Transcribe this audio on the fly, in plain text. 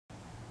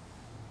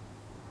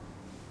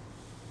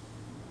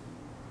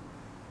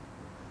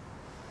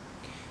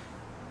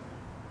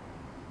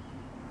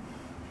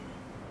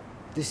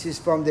This is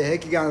from the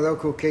Hekigan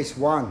Roku Case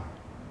 1.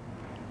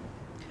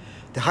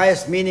 The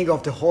highest meaning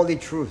of the holy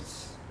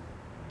truths.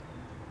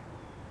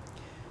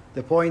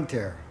 The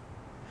pointer.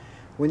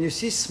 When you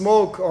see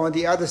smoke on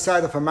the other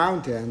side of a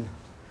mountain,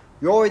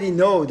 you already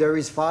know there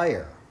is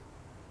fire.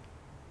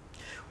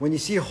 When you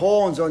see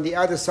horns on the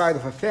other side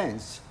of a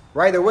fence,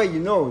 right away you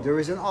know there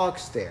is an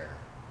ox there.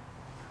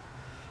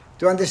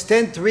 To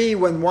understand three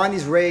when one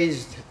is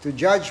raised, to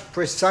judge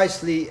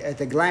precisely at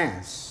a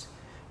glance,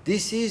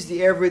 this is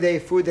the everyday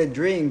food and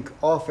drink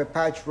of a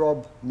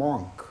patch-robed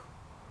monk.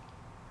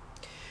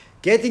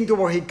 Getting to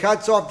where he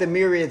cuts off the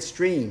myriad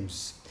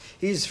streams,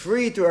 he is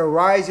free to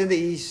arise in the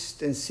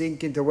east and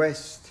sink in the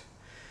west,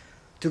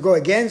 to go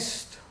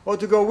against or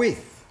to go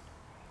with,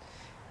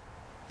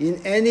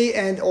 in any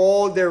and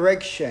all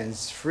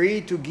directions,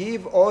 free to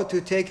give or to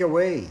take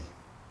away.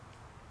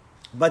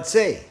 But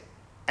say,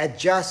 at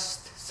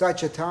just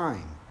such a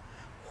time,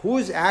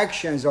 whose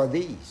actions are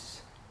these?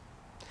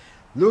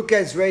 Look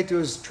at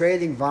Zretu's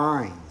trailing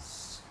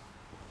vines.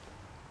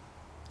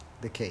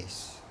 The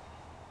case.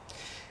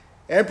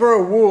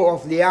 Emperor Wu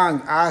of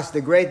Liang asked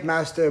the great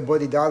master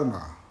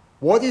Bodhidharma,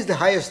 what is the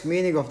highest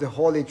meaning of the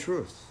holy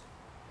truth?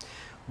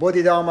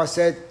 Bodhidharma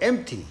said,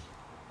 empty,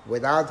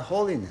 without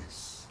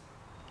holiness.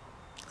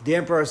 The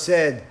emperor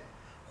said,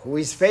 who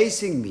is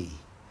facing me?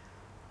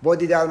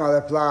 Bodhidharma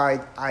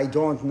replied, I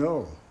don't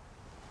know.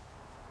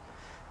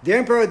 The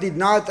emperor did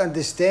not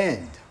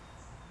understand.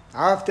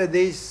 After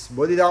this,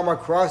 Bodhidharma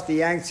crossed the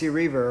Yangtze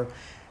River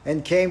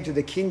and came to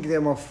the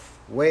kingdom of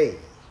Wei.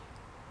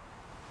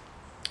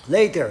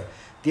 Later,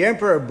 the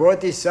emperor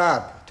brought this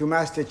up to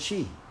Master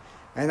Chi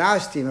and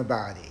asked him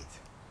about it.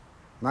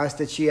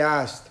 Master Chi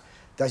asked,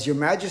 does your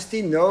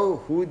majesty know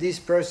who this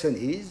person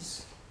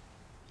is?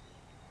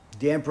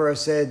 The emperor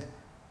said,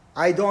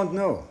 I don't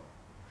know.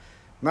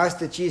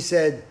 Master Chi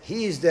said,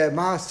 he is the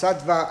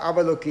Mahasattva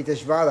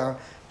Avalokiteshvara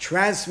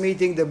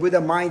transmitting the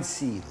Buddha mind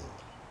seal.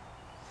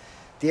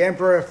 The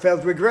emperor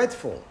felt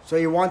regretful, so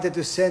he wanted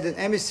to send an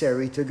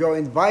emissary to go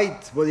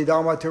invite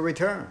Bodhidharma to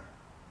return.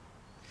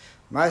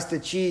 Master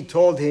Chi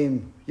told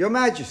him, Your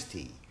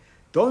Majesty,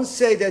 don't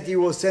say that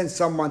you will send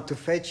someone to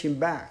fetch him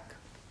back.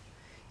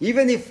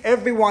 Even if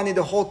everyone in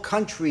the whole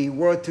country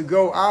were to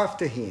go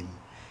after him,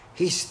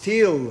 he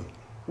still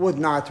would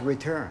not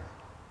return.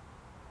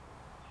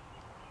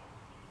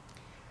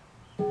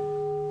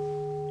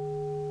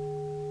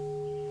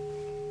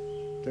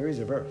 There is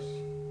a verse.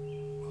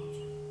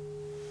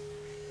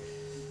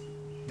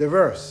 The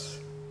verse,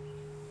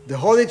 the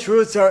holy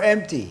truths are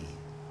empty.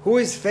 Who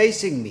is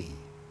facing me?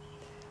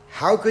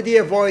 How could he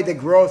avoid the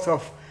growth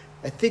of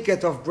a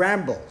thicket of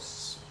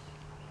brambles?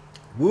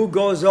 Wu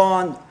goes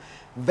on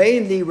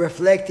vainly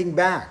reflecting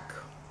back.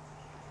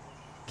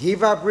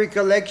 Give up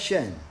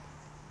recollection.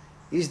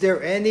 Is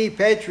there any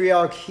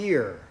patriarch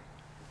here?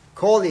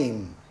 Call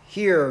him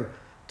here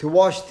to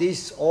wash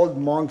this old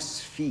monk's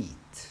feet.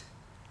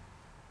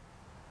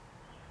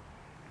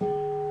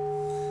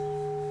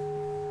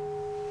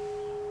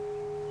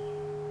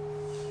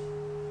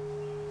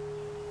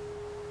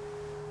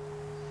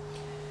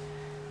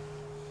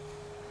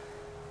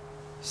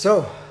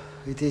 So,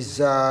 it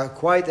is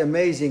quite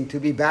amazing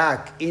to be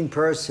back in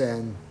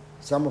person,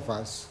 some of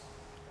us,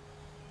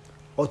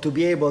 or to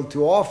be able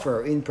to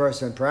offer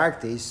in-person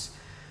practice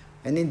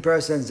and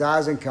in-person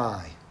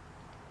Zazenkai.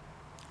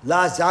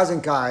 Last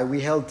Zazenkai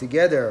we held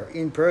together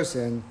in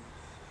person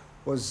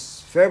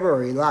was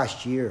February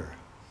last year,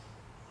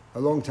 a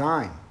long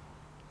time.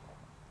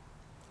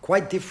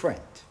 Quite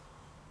different.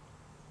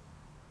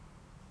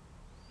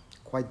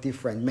 Quite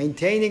different.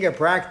 Maintaining a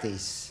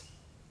practice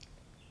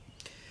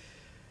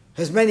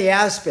has many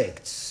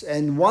aspects,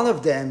 and one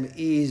of them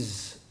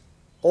is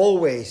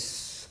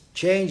always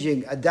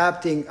changing,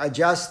 adapting,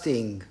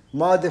 adjusting,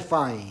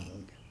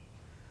 modifying,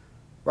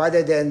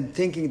 rather than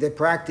thinking the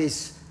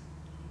practice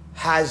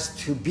has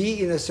to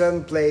be in a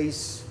certain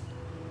place,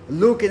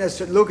 look a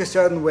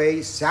certain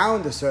way,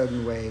 sound a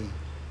certain way.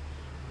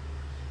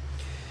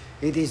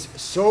 It is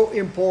so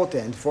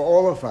important for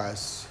all of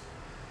us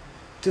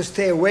to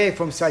stay away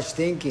from such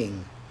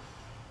thinking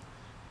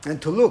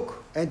and to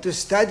look and to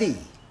study.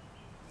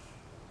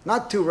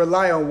 Not to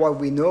rely on what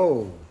we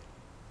know,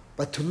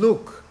 but to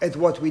look at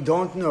what we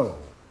don't know,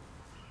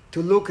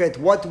 to look at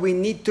what we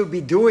need to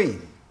be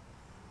doing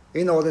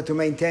in order to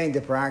maintain the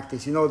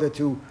practice, in order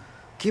to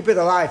keep it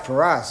alive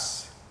for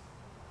us,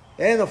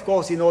 and of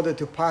course in order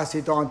to pass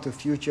it on to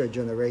future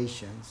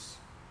generations.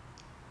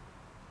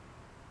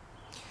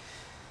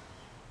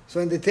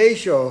 So in the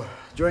Teisho,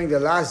 during the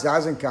last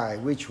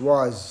Zazenkai, which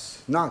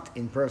was not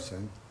in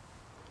person,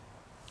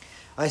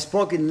 I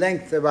spoke in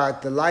length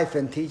about the life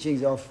and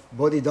teachings of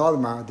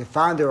Bodhidharma, the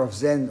founder of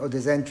Zen, or the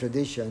Zen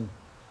tradition.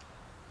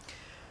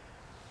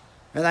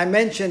 And I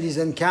mentioned his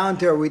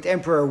encounter with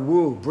Emperor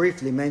Wu,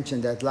 briefly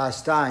mentioned that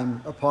last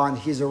time, upon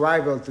his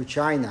arrival to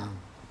China.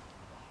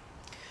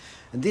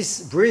 And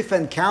this brief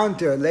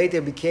encounter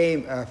later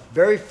became a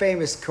very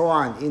famous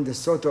koan in the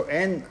Soto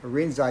and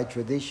Rinzai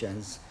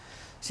traditions,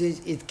 since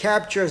it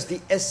captures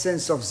the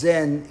essence of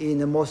Zen in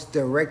the most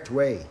direct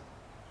way.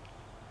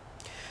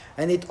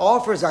 And it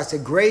offers us a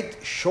great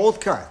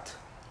shortcut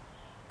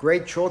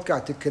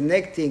to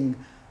connecting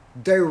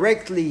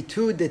directly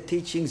to the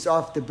teachings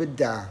of the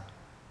Buddha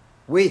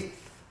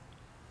with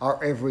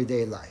our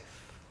everyday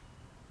life.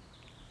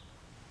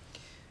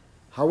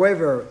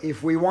 However,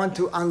 if we want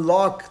to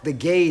unlock the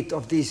gate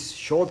of this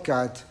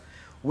shortcut,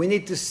 we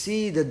need to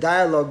see the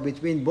dialogue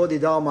between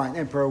Bodhidharma and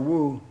Emperor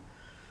Wu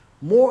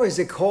more as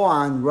a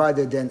koan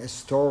rather than a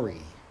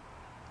story.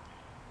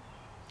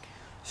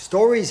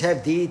 Stories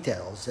have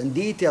details, and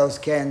details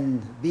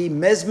can be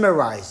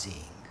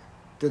mesmerizing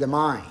to the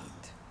mind.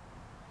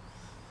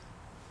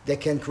 They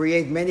can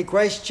create many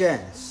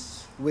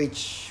questions,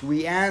 which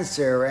we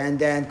answer and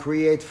then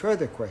create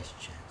further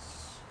questions.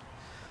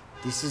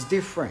 This is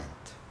different.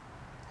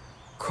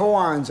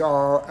 Koans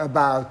are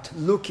about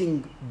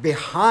looking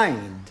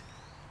behind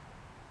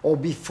or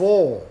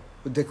before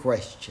the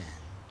question.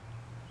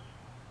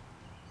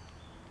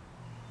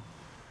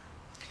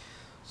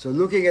 So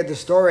looking at the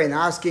story and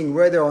asking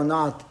whether or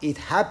not it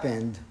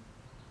happened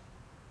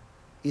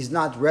is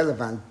not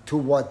relevant to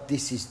what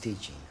this is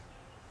teaching.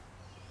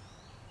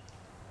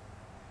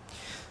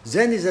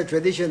 Zen is a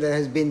tradition that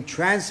has been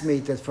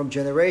transmitted from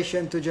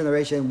generation to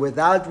generation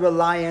without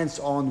reliance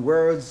on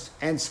words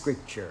and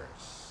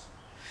scriptures.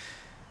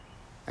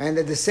 And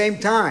at the same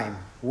time,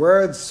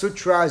 words,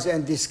 sutras,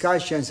 and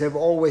discussions have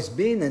always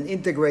been an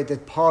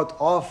integrated part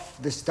of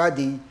the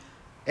study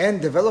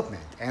and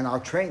development and our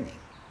training.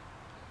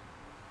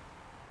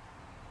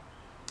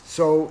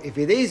 So if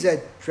it is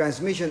a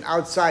transmission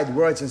outside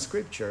words and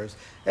scriptures,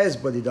 as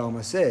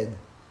Bodhidharma said,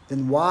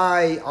 then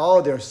why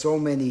are there so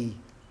many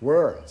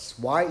words?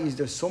 Why is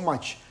there so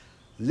much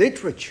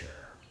literature?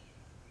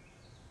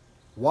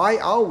 Why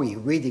are we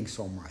reading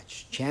so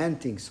much,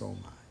 chanting so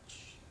much?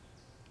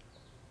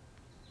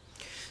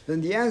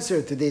 Then the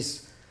answer to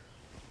this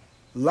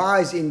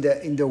lies in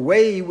the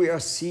way we are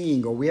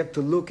seeing, or we have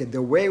to look at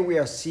the way we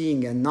are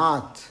seeing and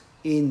not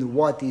in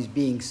what is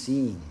being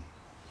seen.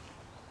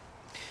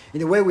 In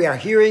the way we are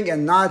hearing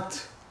and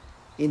not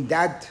in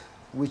that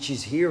which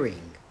is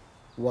hearing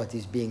what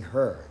is being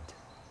heard.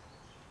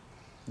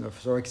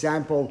 For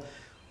example,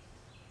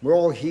 we're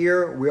all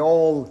here, we're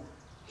all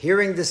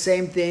hearing the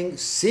same thing,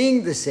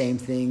 seeing the same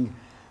thing,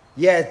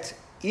 yet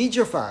each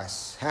of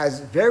us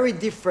has very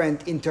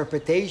different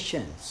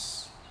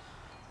interpretations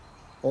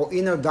or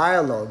inner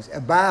dialogues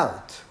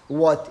about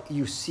what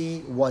you see,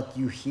 what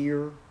you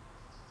hear.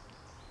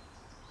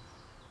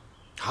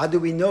 How do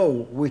we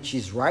know which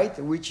is right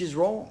and which is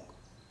wrong?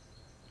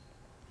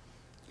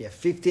 You have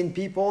 15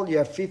 people, you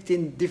have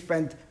 15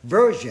 different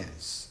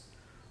versions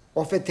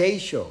of a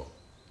teisho,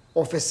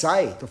 of a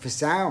sight, of a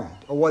sound,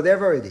 or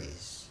whatever it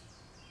is.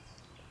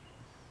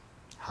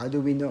 How do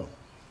we know?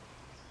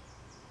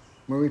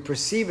 When we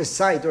perceive a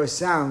sight or a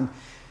sound,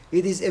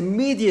 it is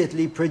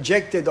immediately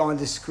projected on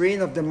the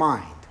screen of the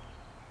mind,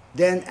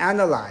 then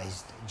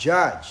analyzed,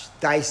 judged,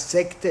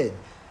 dissected,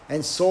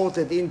 and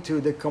sorted into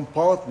the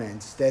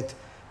compartments that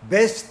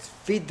best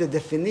fit the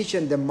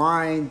definition the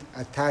mind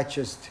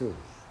attaches to it.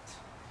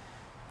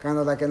 Kind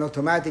of like an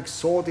automatic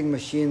sorting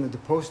machine at the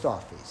post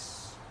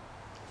office.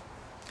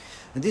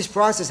 And this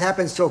process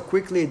happens so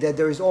quickly that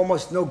there is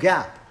almost no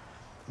gap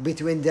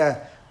between the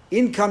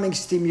incoming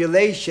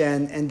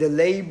stimulation and the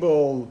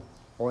label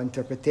or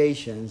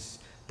interpretations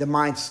the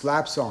mind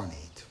slaps on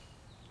it.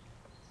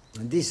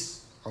 And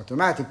this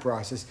automatic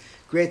process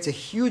creates a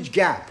huge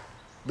gap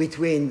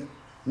between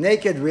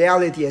naked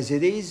reality as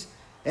it is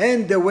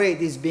and the way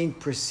it is being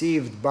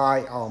perceived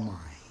by our mind.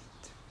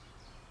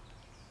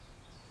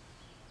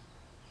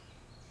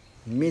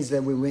 It means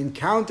that when we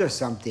encounter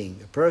something,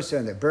 a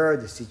person, a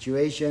bird, a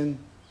situation,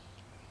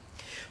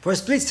 for a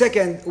split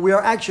second, we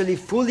are actually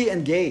fully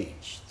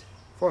engaged.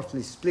 For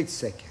a split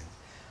second.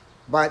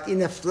 But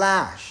in a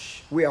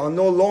flash, we are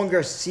no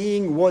longer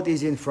seeing what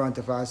is in front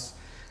of us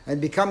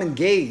and become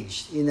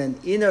engaged in an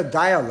inner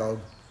dialogue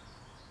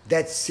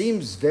that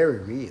seems very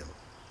real.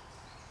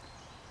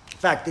 In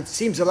fact, it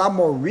seems a lot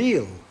more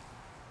real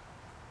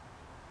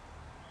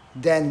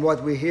than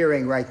what we're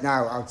hearing right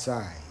now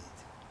outside.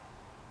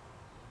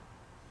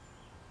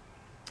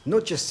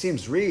 Not just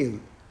seems real,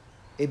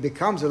 it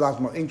becomes a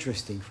lot more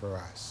interesting for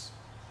us.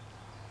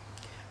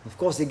 Of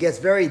course, it gets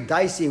very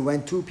dicey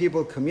when two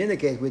people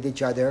communicate with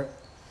each other,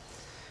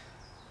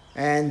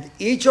 and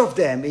each of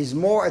them is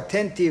more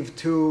attentive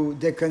to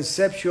the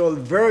conceptual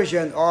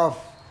version of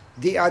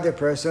the other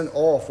person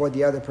or what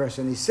the other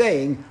person is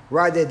saying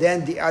rather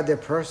than the other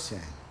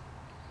person,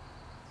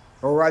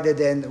 or rather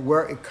than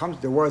where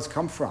the words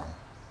come from.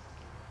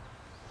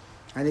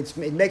 And it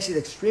makes it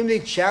extremely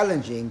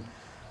challenging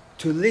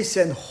to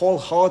listen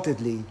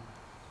wholeheartedly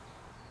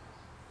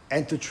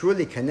and to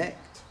truly connect.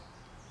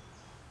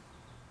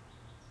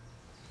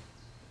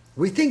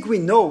 We think we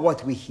know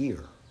what we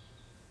hear.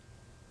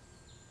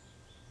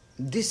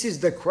 This is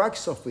the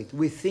crux of it.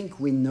 We think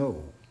we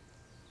know.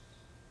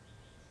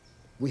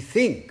 We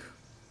think.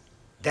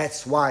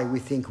 That's why we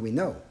think we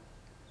know.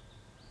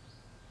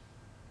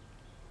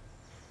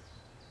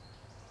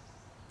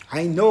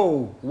 I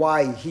know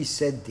why he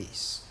said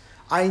this.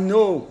 I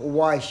know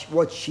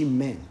what she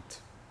meant.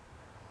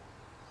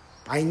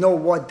 I know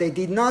what they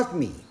did not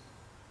mean.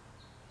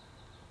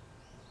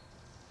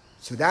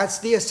 So that's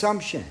the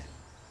assumption.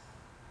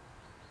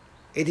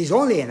 It is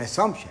only an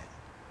assumption.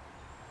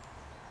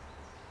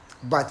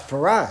 But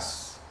for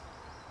us,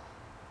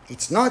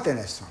 it's not an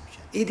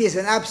assumption. It is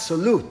an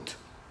absolute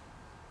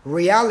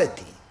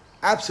reality,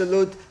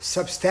 absolute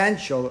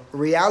substantial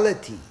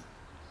reality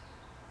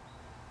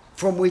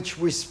from which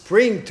we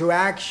spring to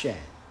action.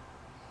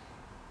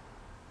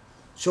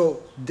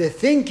 So the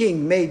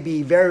thinking may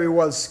be very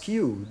well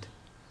skewed,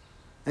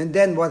 and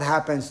then what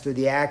happens to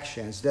the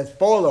actions that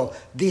follow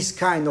this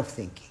kind of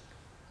thinking?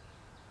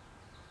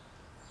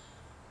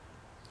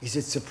 Is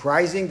it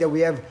surprising that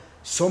we have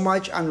so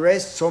much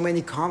unrest, so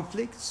many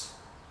conflicts?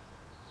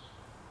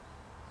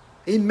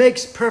 It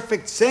makes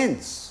perfect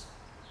sense.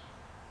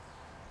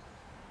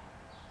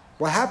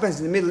 What happens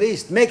in the Middle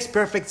East makes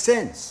perfect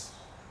sense.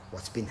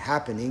 What's been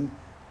happening,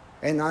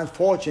 and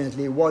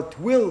unfortunately what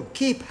will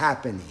keep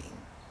happening.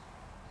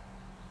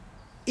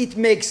 It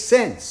makes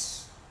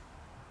sense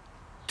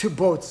to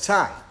both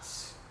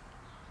sides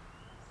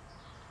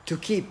to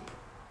keep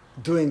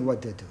doing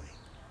what they're doing.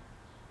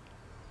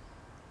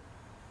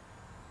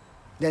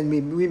 Then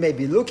we may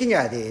be looking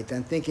at it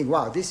and thinking,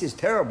 wow, this is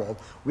terrible.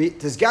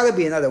 There's got to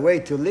be another way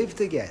to live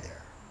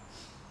together.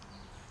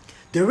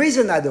 There is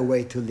another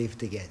way to live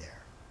together,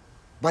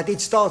 but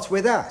it starts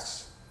with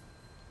us.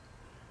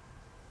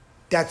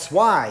 That's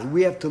why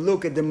we have to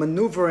look at the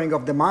maneuvering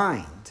of the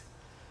mind.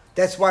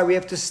 That's why we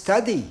have to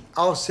study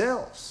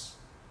ourselves,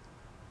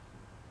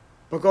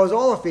 because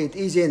all of it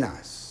is in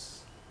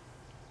us.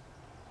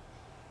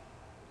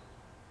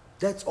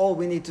 That's all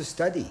we need to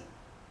study.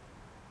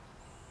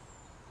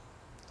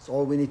 That's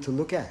all we need to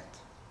look at.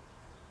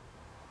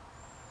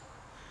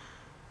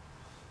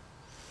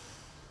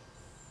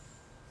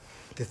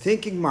 The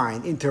thinking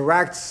mind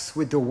interacts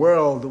with the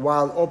world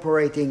while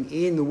operating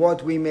in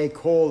what we may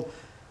call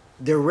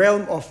the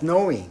realm of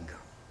knowing.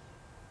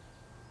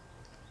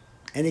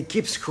 And it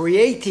keeps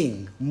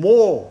creating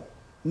more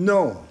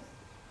known.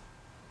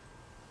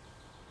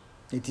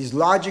 It is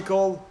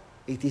logical,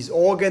 it is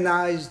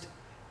organized,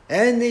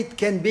 and it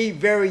can be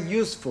very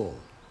useful.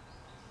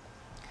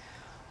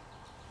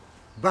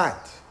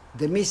 But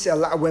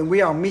when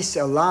we are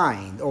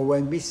misaligned, or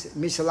when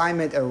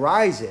misalignment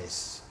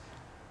arises,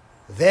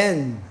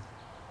 then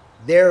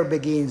there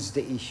begins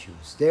the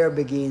issues. There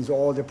begins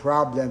all the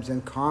problems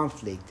and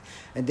conflict.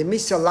 And the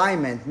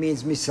misalignment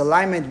means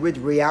misalignment with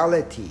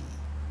reality.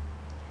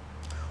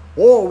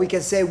 Or we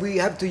can say we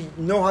have to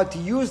know how to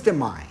use the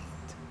mind.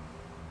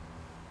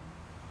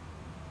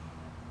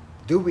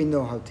 Do we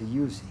know how to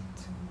use it?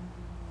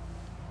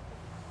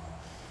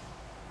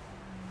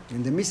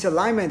 And the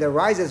misalignment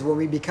arises when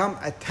we become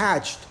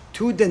attached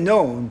to the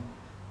known,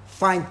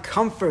 find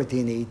comfort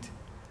in it,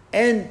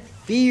 and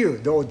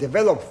fear, or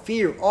develop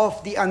fear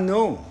of the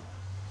unknown.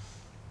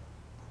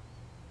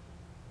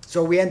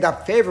 So we end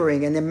up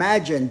favoring an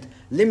imagined,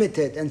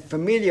 limited, and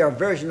familiar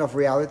version of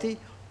reality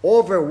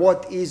over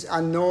what is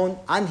unknown,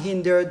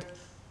 unhindered,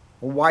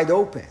 or wide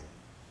open.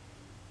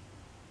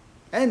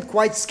 And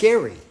quite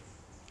scary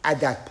at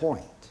that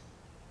point.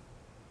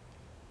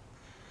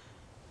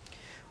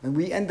 And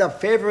we end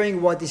up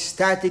favoring what is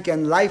static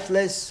and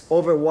lifeless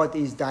over what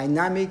is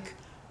dynamic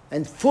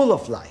and full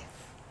of life.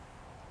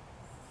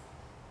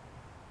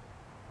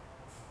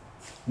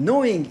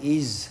 Knowing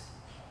is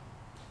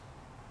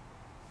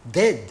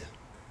dead.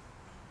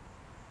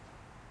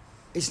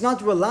 It's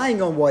not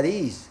relying on what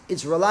is,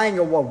 it's relying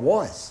on what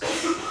was.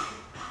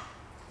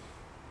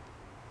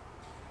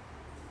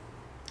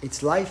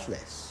 It's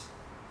lifeless.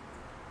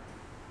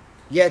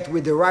 Yet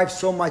we derive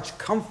so much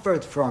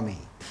comfort from it,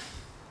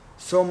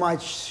 so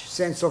much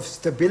sense of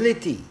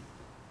stability.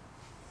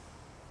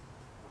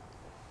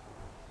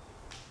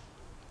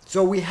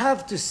 So we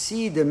have to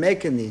see the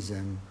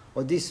mechanism,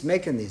 or these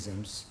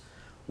mechanisms.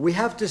 We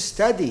have to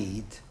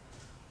study it,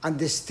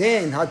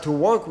 understand how to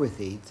work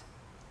with it,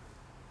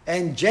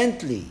 and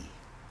gently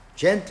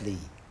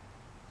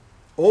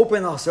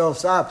open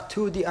ourselves up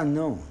to the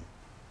unknown,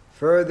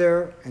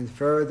 further and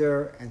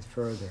further and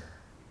further.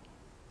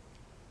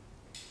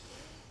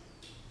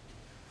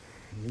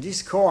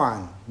 This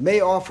koan may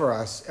offer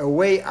us a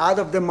way out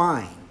of the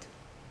mind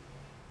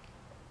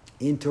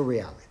into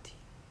reality.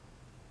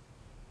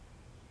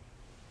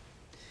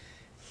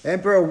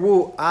 Emperor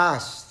Wu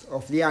asked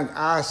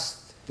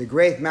the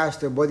great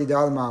master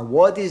Bodhidharma,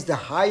 what is the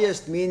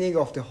highest meaning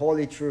of the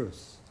holy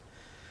truth?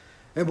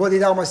 And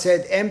Bodhidharma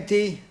said,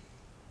 empty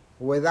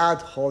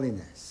without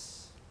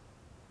holiness.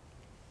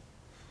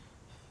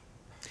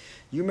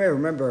 You may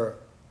remember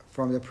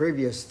from the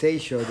previous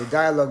stage show the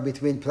dialogue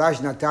between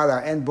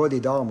Prajnatara and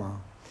Bodhidharma,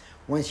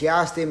 when she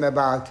asked him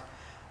about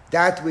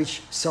that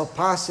which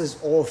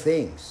surpasses all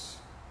things.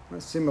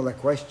 A similar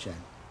question.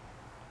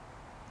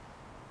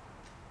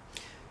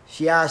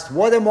 She asked,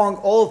 what among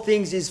all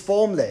things is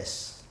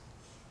formless?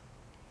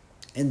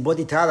 And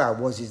Bodhitara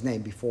was his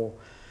name before,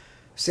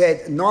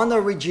 said,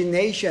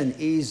 non-origination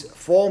is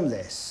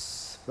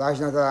formless.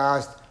 Prajnatara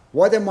asked,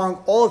 what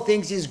among all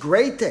things is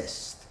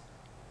greatest?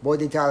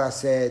 Bodhitara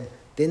said,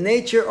 The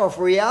nature of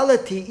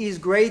reality is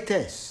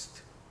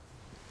greatest.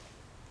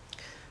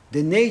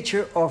 The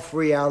nature of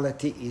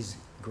reality is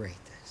greatest.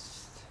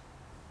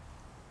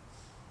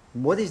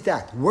 What is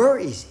that? Where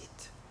is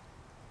it?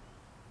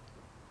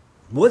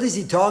 What is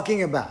he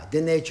talking about?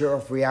 The nature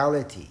of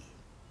reality.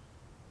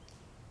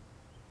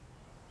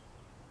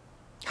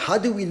 How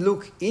do we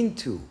look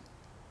into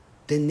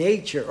the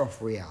nature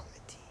of reality?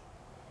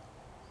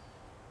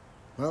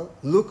 Well,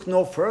 look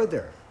no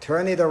further.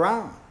 Turn it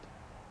around.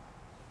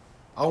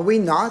 Are we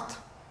not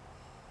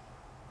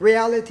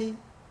reality?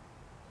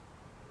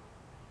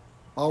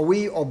 Are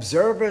we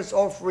observers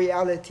of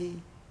reality?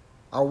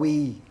 Are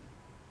we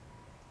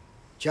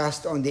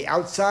just on the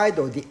outside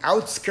or the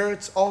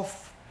outskirts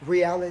of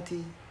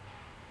reality?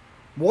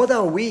 What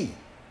are we?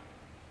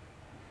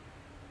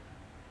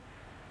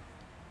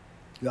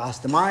 You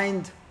ask the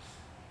mind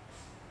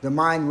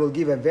will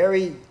give a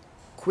very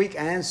quick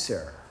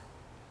answer.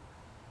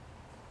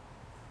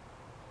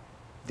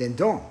 Then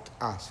don't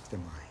ask the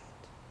mind.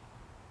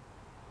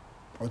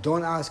 Or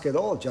don't ask at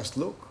all, just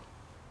look.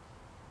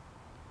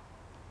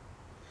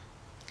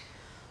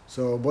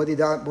 So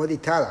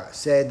Bodhidharma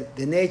said,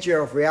 the nature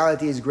of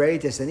reality is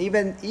greatest. And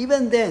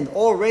even then,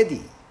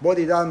 already,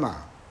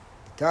 Bodhidharma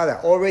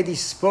already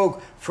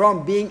spoke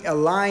from being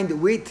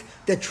aligned with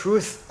the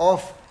truth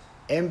of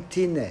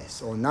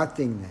emptiness or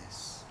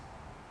nothingness.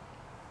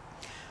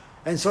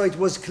 And so it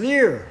was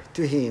clear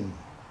to him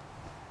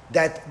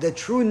that the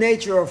true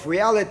nature of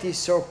reality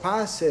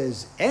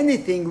surpasses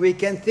anything we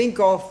can think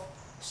of,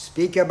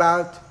 speak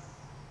about,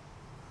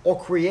 or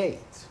create.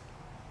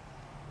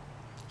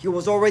 He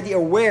was already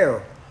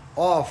aware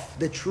of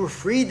the true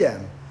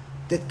freedom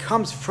that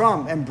comes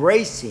from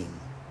embracing,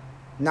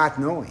 not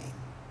knowing.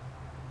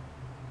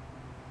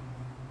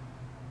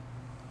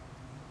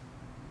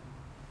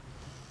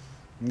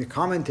 In the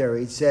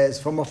commentary it says,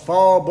 from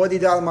afar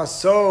Bodhidharma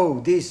saw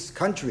this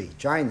country,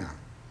 China.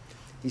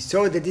 He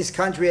saw that this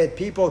country had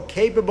people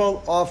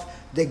capable of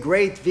the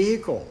great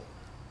vehicle.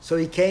 So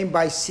he came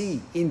by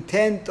sea,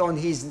 intent on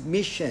his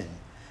mission,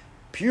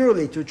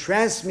 purely to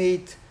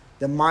transmit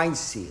the mind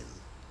seal,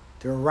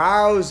 to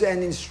arouse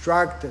and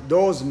instruct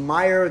those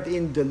mired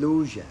in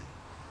delusion,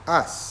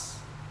 us,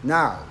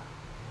 now,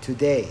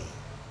 today.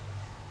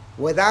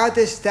 Without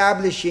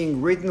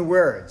establishing written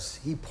words,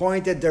 he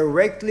pointed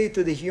directly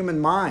to the human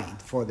mind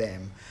for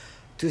them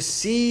to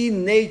see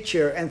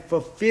nature and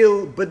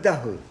fulfill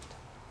Buddhahood.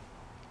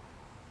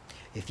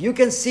 If you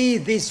can see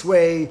this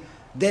way,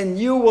 then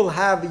you will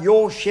have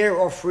your share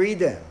of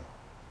freedom.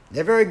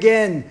 Never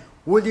again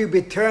will you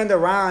be turned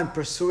around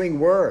pursuing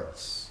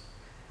words,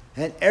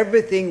 and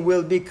everything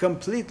will be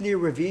completely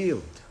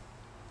revealed.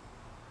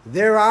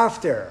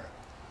 Thereafter,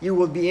 you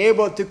will be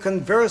able to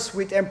converse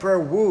with Emperor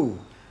Wu,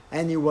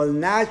 and you will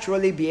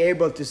naturally be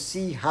able to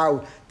see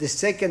how the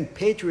second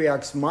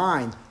patriarch's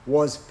mind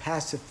was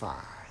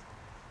pacified.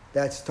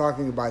 That's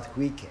talking about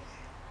Huike.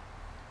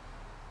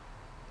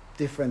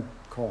 Different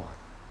koan,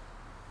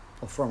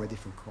 or from a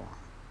different koan.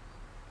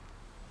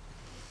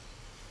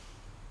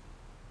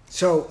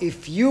 So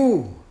if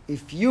you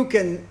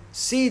can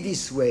see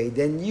this way,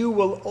 then you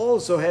will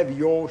also have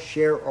your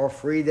share of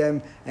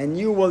freedom, and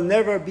you will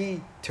never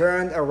be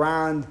turned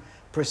around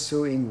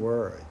pursuing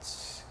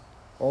words,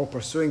 or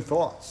pursuing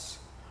thoughts,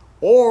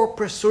 or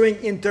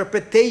pursuing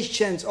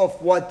interpretations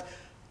of what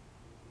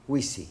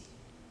we see.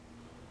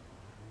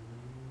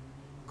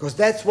 Because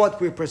that's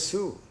what we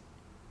pursue.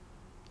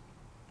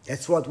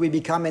 That's what we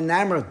become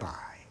enamored by.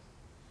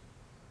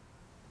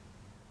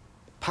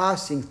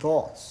 Passing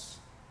thoughts.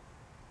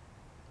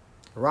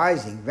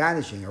 Arising,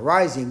 vanishing,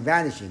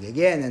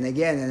 again and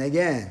again and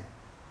again.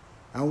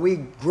 And we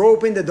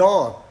grope in the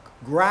dark,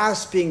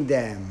 grasping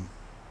them,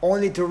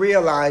 only to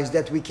realize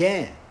that we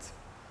can't.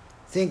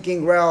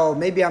 Thinking, well,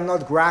 maybe I'm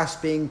not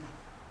grasping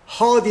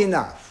hard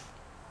enough.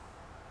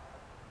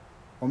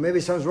 Or maybe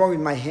something's wrong with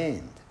my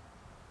hand.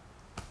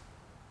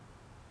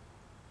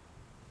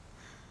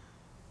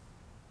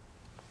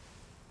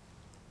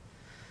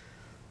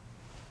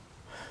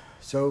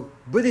 So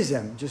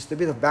Buddhism, just a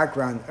bit of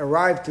background,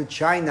 arrived to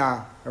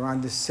China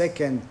around the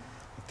 2nd,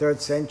 3rd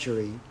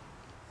century.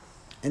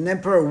 And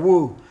Emperor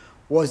Wu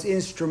was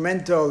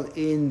instrumental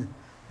in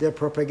the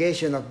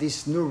propagation of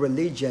this new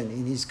religion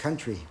in his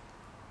country.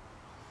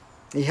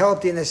 He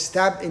helped in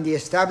the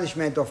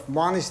establishment of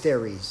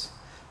monasteries,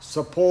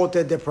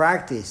 supported the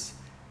practice,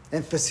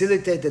 and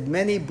facilitated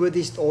many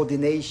Buddhist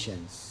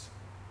ordinations.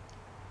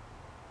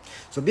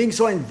 So being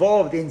so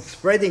involved in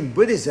spreading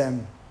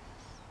Buddhism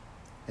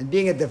and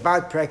being a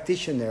devout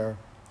practitioner,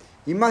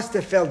 he must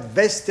have felt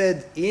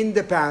vested in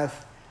the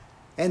path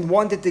and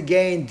wanted to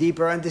gain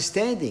deeper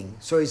understanding.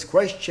 So his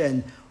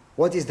question,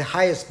 what is the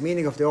highest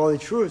meaning of the Holy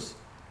Truth,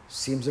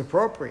 seems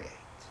appropriate.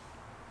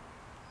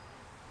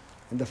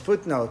 And the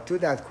footnote to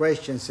that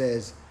question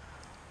says,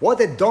 what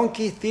a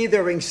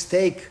donkey-teethering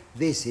stake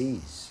this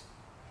is.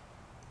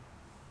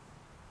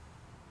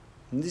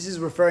 And this is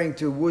referring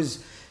to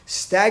Wu's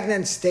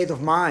stagnant state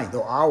of mind,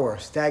 or our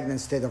stagnant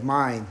state of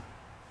mind,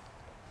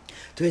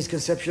 to his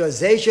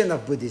conceptualization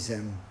of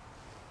Buddhism,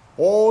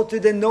 or to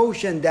the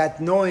notion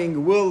that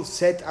knowing will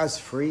set us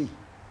free.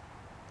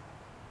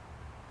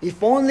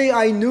 If only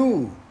I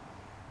knew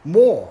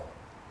more,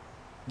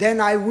 then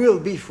I will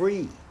be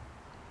free.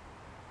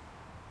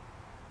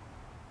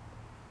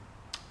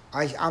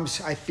 I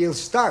feel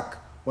stuck.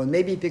 Well,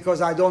 maybe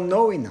because I don't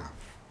know enough.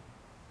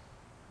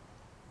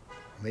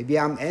 Maybe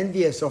I'm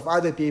envious of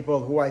other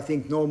people who I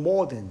think know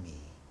more than me.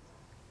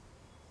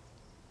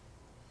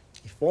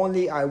 If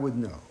only I would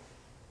know.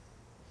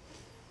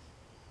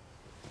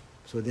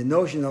 So the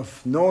notion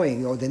of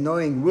knowing, or the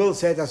knowing will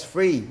set us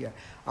free.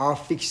 Our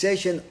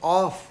fixation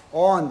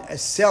on a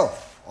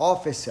self,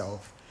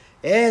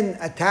 and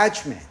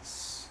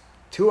attachments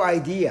to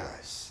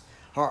ideas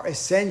are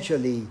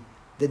essentially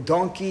the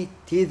donkey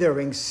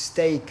tethering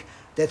stake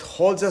that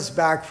holds us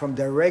back from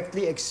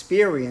directly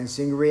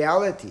experiencing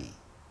reality.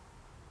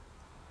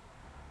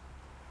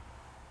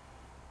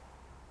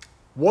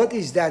 What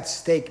is that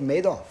stake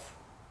made of?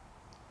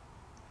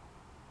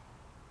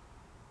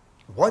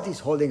 What is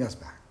holding us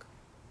back?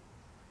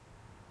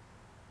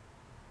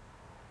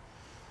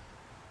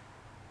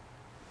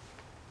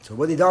 So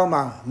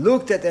Bodhidharma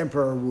looked at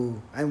Emperor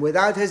Wu, and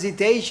without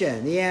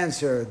hesitation he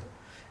answered,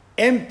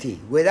 empty,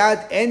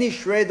 without any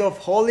shred of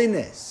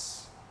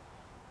holiness.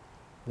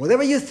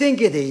 Whatever you think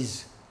it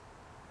is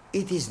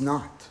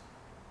not.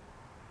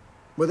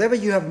 Whatever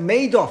you have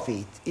made of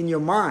it in your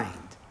mind,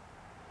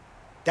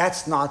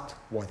 that's not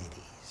what it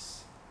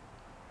is.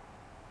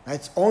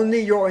 That's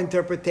only your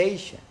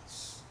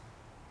interpretations.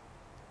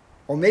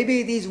 Or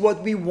maybe it is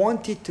what we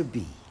want it to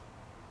be.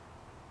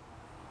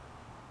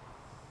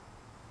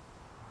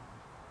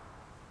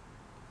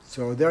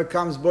 So there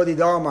comes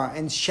Bodhidharma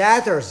and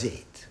shatters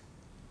it.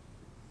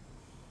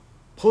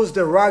 Pulls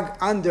the rug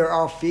under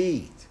our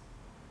feet.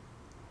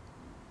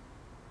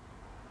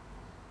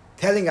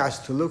 Telling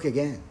us to look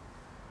again.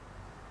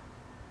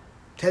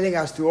 Telling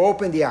us to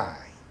open the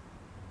eye.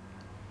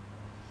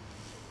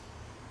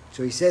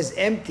 So he says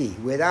empty,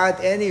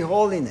 without any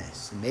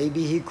holiness.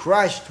 Maybe he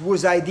crushed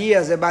Wu's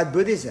ideas about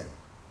Buddhism.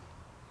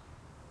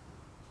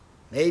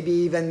 Maybe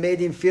even made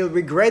him feel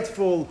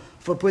regretful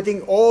for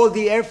putting all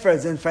the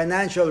efforts and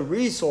financial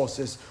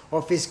resources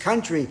of his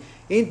country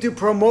into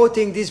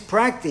promoting this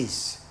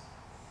practice.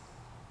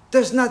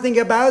 There's nothing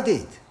about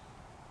it.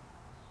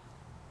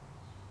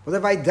 What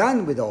have I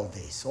done with all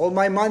this? All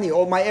my money,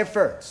 all my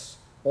efforts,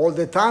 all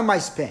the time I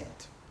spent.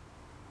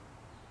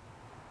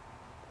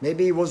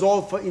 Maybe it was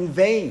all in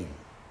vain.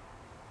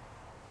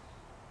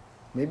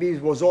 Maybe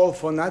it was all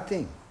for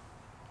nothing.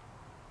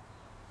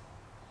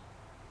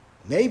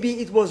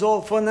 Maybe it was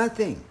all for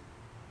nothing.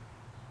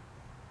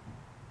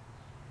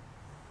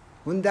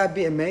 Wouldn't that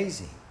be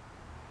amazing?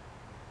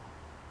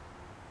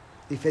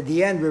 If at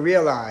the end we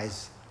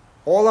realize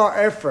all our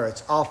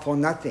efforts are for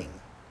nothing.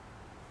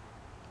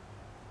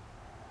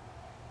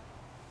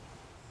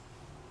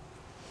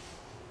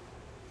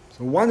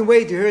 So one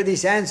way to hear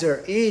this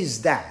answer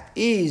is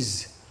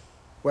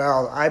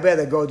well, I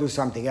better go do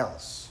something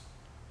else,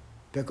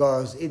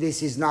 because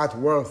this is not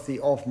worthy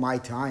of my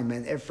time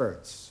and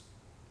efforts.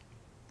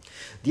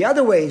 The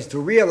other way is to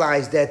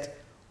realize that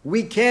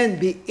we can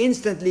be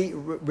instantly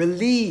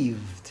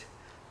relieved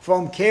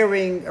from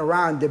carrying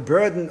around the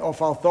burden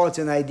of our thoughts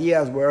and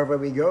ideas wherever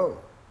we go.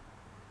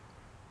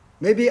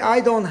 Maybe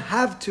I don't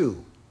have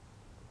to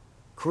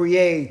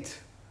create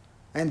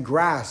and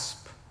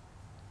grasp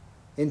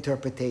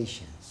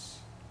interpretations.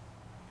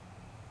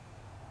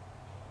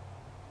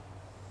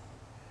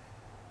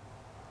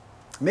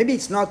 Maybe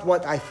it's not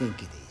what I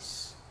think it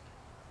is.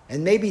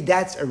 And maybe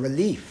that's a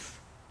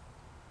relief.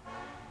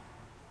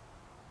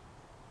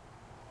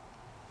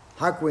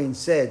 Hakuin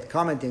said,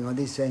 commenting on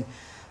this, saying,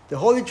 the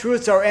holy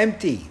truths are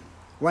empty.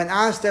 When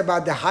asked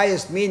about the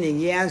highest meaning,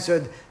 he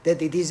answered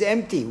that it is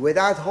empty,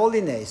 without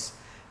holiness,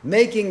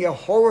 making a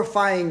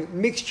horrifying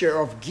mixture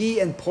of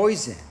ghee and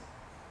poison.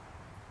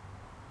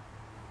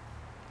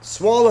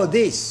 Swallow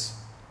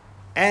this,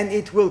 and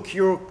it will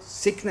cure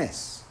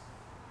sickness.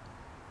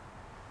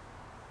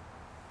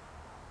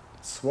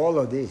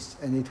 Swallow this,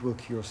 and it will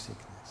cure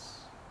sickness.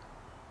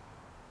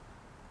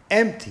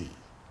 Empty,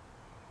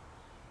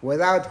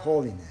 without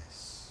holiness.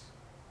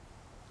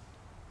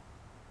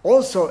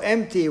 Also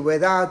empty,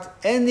 without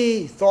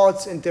any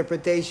thoughts,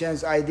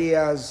 interpretations,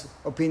 ideas,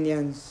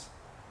 opinions.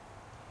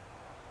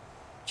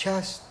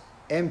 Just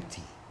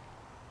empty.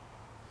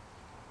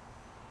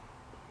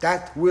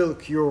 That will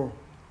cure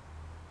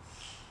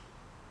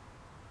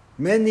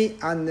many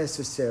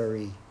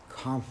unnecessary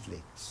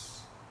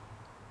conflicts.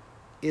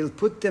 It'll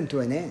put them to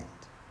an end.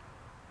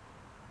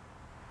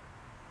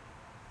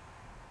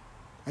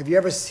 Have you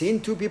ever seen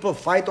two people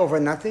fight over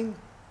nothing?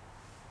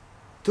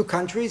 Two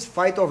countries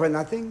fight over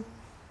nothing?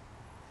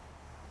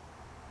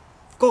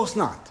 Of course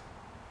not.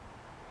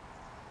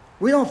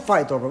 We don't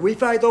fight over, we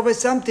fight over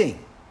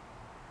something.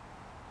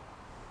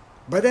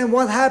 But then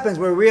what happens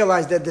when we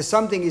realize that the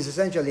something is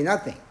essentially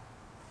nothing?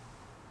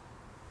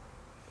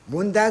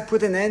 Wouldn't that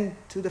put an end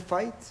to the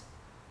fight?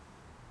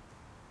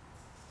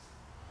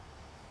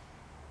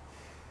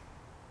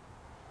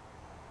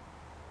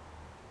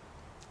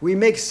 We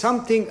make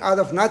something out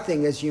of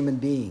nothing as human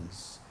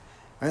beings.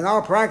 And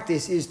our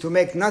practice is to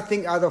make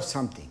nothing out of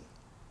something.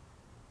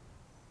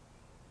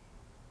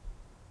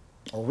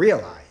 Or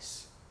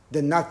realize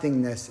the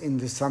nothingness in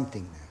the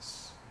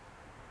somethingness.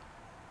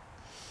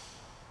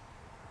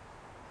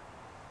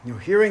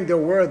 Hearing the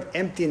word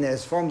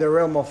emptiness from the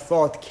realm of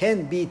thought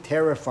can be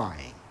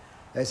terrifying,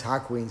 as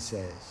Hakuin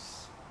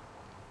says.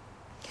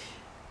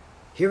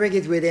 Hearing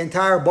it with the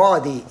entire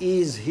body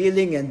is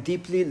healing and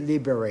deeply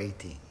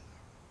liberating.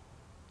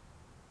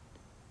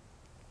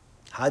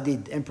 How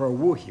did Emperor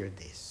Wu hear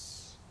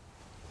this?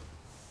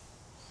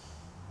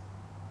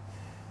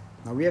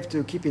 Now we have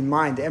to keep in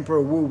mind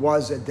Emperor Wu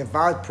was a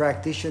devout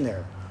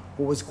practitioner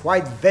who was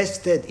quite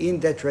vested in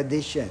the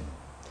tradition.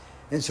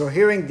 And so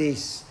hearing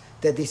this,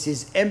 that this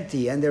is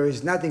empty and there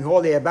is nothing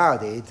holy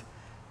about it,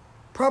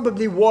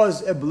 probably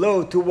was a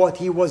blow to what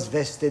he was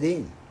vested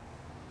in.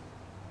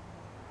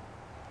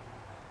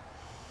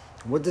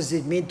 What does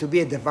it mean to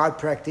be a devout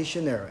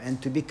practitioner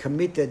and to be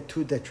committed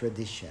to the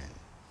tradition?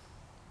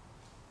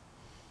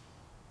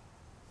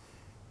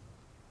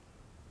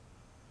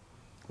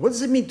 What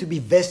does it mean to be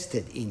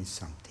vested in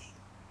something?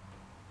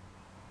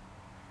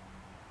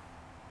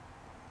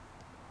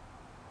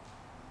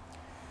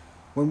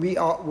 When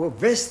we're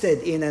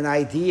vested in an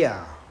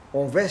idea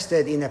or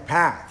vested in a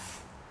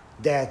path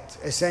that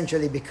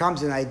essentially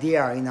becomes an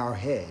idea in our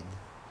head,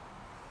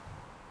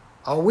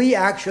 are we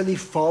actually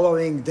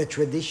following the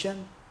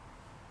tradition?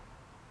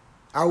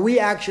 Are we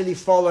actually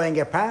following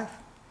a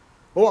path?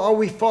 Or are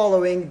we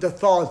following the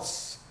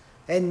thoughts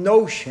and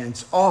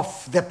notions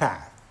of the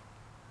path?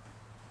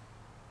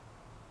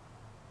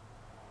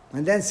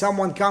 And then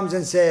someone comes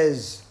and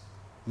says,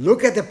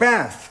 look at the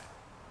path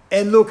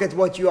and look at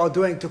what you are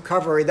doing to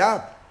cover it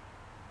up.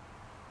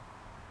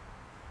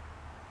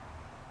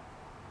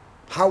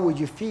 How would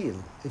you feel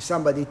if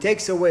somebody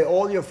takes away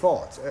all your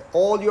thoughts,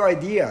 all your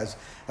ideas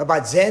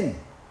about Zen,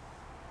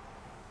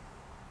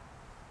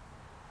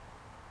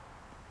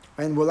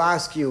 and will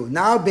ask you,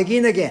 now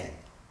begin again.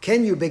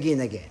 Can you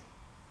begin again?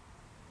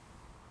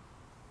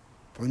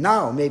 For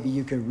now, maybe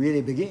you can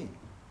really begin.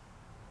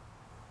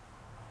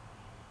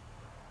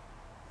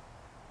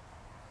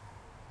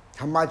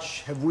 How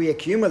much have we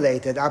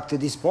accumulated up to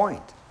this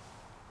point?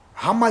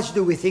 How much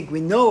do we think we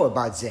know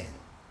about Zen?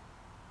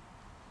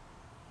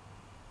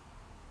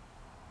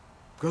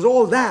 Because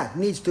all that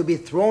needs to be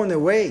thrown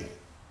away,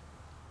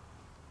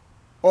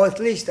 or at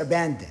least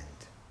abandoned.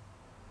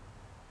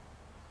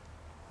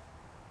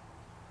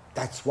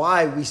 That's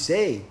why we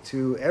say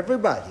to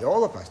everybody,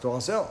 all of us, to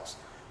ourselves,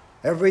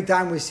 every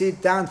time we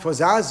sit down for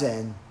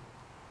Zazen,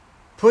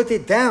 put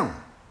it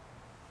down.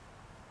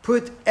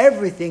 Put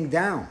everything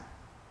down.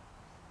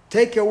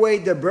 Take away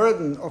the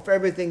burden of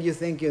everything you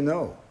think you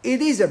know.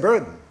 It is a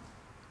burden.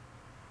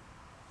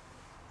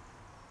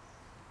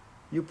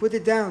 You put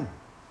it down.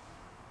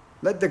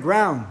 Let the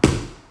ground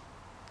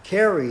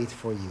carry it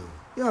for you.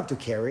 You don't have to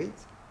carry it.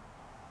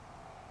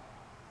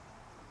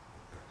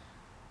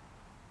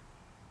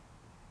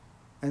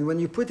 And when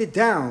you put it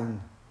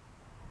down,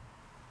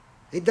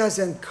 it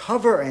doesn't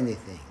cover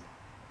anything.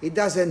 It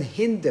doesn't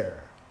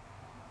hinder.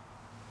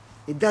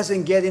 It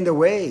doesn't get in the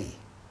way.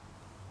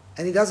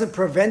 And it doesn't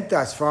prevent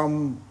us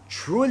from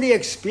truly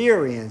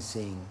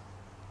experiencing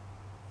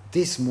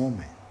this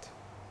moment.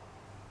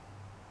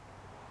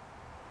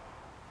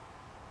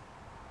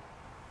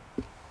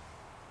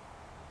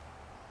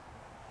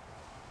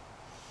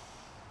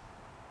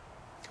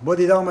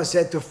 Bodhidharma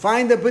said, to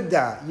find the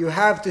Buddha, you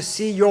have to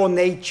see your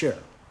nature,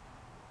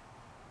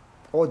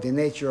 or the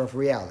nature of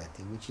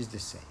reality, which is the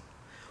same.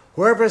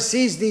 Whoever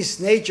sees this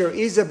nature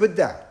is a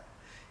Buddha.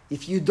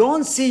 If you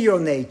don't see your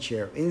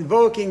nature,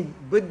 invoking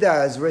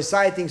Buddhas,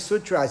 reciting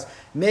sutras,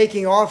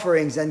 making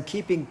offerings, and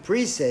keeping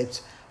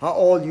precepts are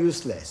all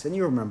useless. And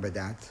you remember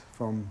that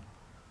from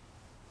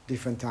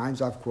different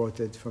times. I've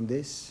quoted from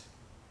this.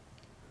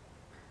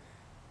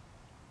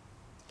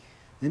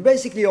 And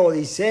basically all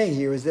he's saying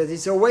here is that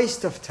it's a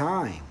waste of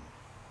time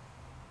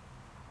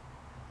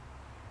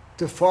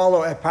to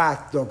follow a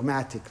path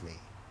dogmatically.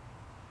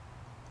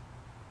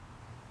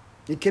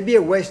 It can be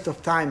a waste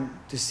of time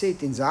to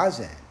sit in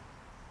Zazen.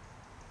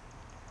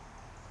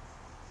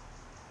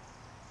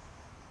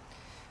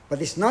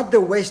 But it's not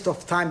the waste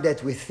of time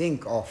that we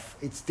think of.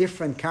 It's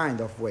different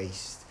kind of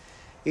waste.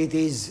 It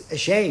is a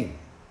shame.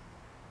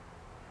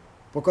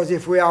 Because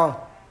if we are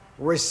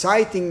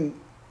reciting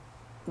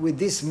with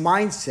this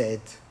mindset,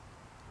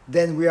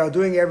 then we are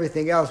doing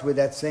everything else with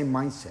that same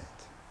mindset.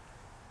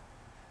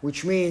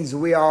 Which means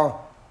we are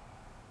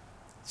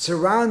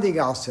surrounding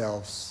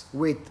ourselves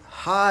with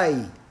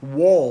high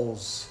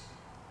walls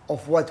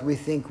of what we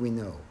think we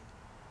know.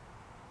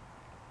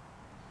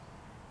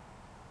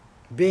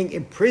 Being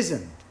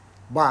imprisoned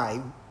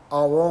by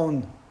our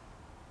own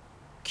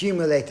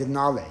accumulated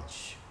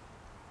knowledge.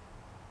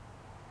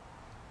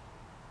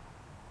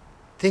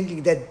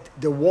 Thinking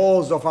that the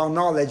walls of our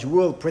knowledge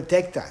will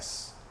protect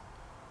us.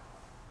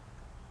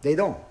 They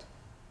don't.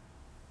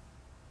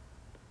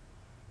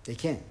 They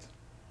can't.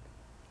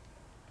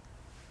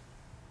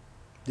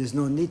 There's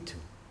no need to.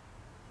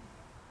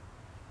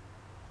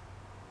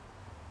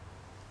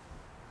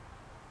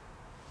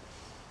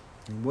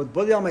 And what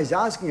Bodhidharma is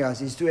asking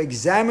us is to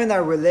examine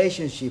our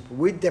relationship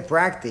with the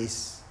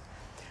practice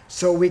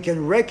so we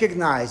can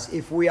recognize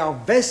if we are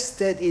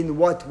vested in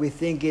what we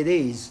think it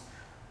is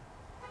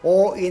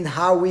or in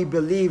how we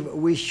believe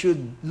we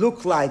should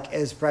look like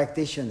as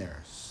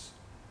practitioners.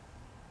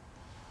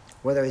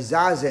 Whether it's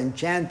zazen,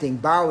 chanting,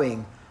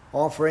 bowing,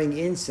 offering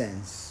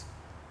incense,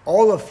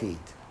 all of it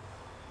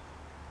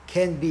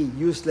can be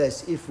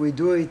useless if we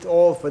do it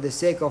all for the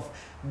sake of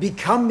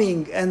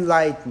becoming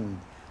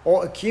enlightened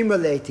or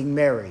accumulating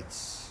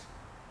merits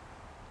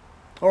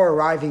or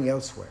arriving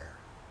elsewhere.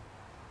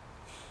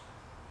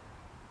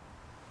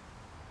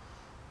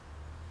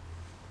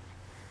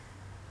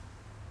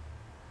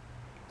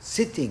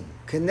 Sitting,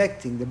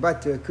 connecting the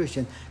butt to a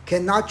cushion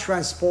cannot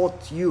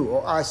transport you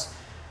or us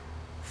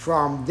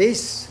from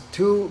this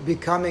to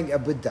becoming a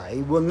Buddha.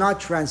 It will not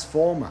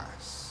transform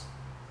us.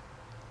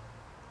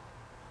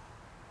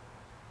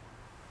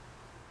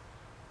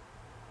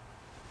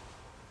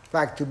 In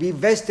fact, to be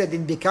vested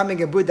in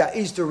becoming a Buddha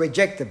is to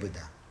reject the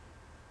Buddha.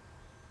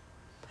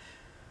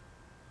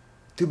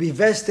 To be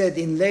vested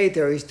in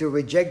later is to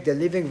reject the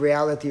living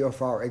reality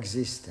of our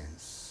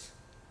existence.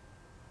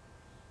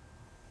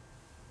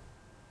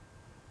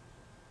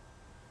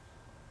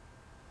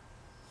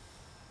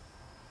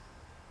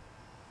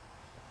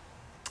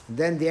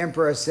 Then the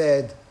emperor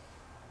said,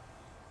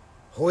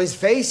 "Who is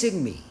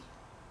facing me?"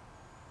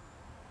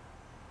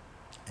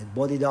 And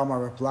Bodhidharma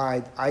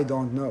replied, "I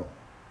don't know."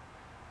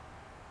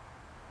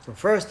 So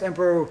first,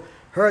 emperor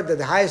heard that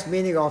the highest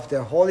meaning of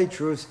the holy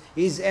truth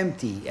is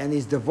empty and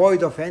is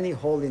devoid of any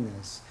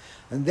holiness.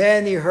 And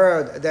then he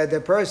heard that the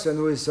person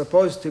who is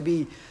supposed to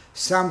be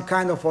some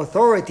kind of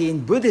authority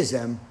in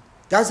Buddhism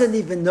doesn't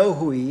even know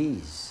who he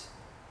is.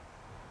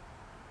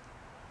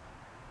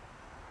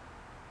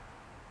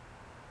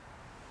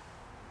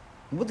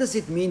 What does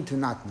it mean to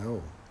not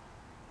know?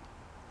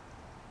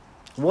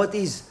 What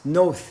is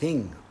no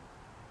thing?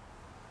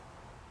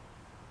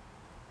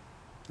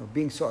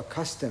 Being so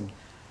accustomed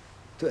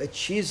to a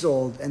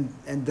chiseled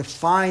and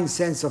defined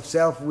sense of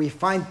self, we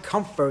find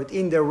comfort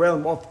in the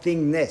realm of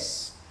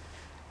thingness.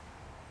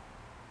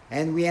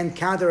 And we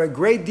encounter a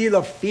great deal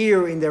of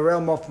fear in the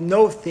realm of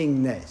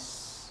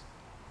no-thingness.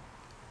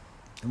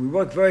 And we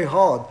work very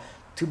hard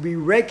to be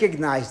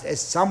recognized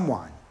as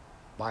someone,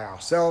 by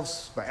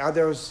ourselves, by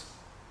others.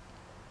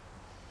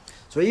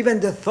 So even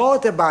the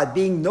thought about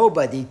being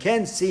nobody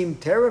can seem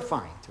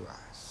terrifying to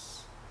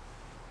us.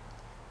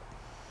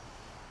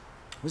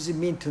 What does it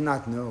mean to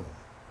not know?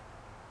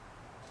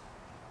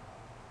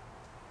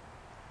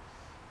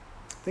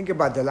 Think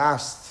about the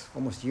last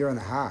almost year and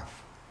a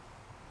half,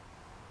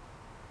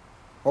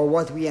 or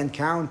what we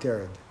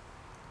encountered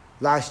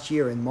last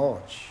year in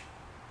March.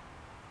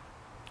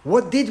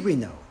 What did we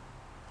know?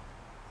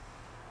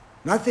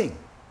 Nothing.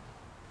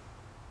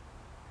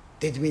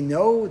 Did we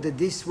know that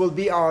this will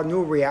be our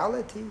new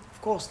reality?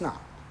 Of course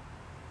not.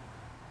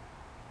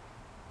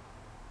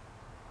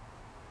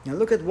 Now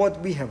look at what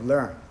we have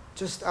learned,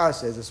 just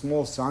us as a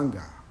small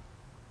Sangha.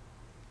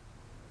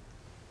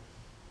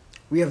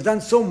 We have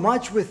done so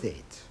much with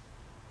it.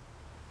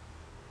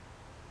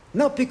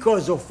 Not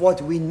because of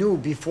what we knew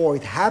before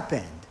it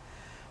happened,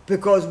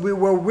 because we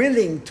were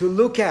willing to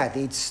look at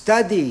it,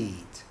 study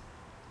it,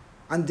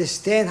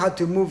 understand how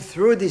to move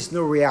through this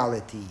new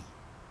reality,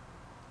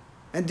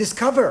 and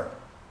discover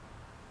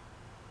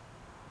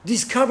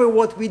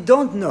what we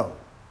don't know.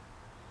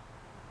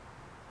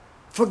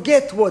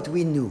 Forget what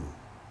we knew.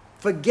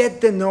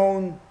 Forget the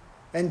known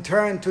and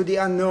turn to the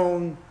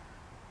unknown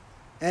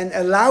and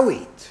allow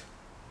it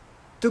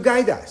to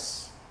guide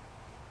us.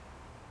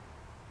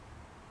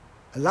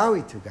 Allow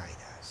it to guide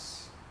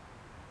us.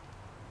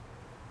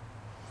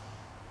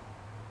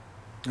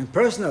 And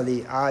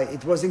personally,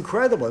 it was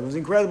incredible. It was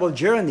an incredible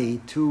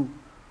journey to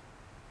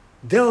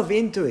delve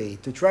into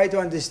it, to try to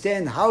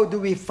understand how do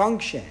we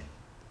function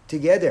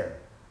together.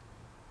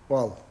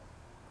 Well,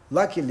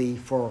 luckily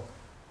for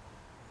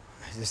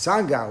the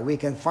Sangha, we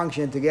can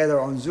function together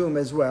on Zoom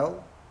as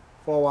well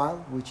for a while,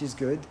 which is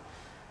good.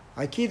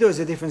 Aikido is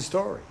a different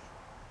story.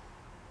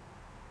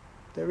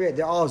 There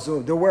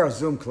were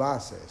Zoom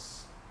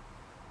classes.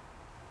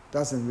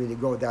 Doesn't really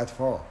go that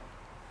far.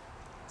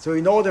 So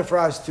in order for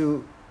us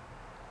to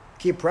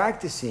keep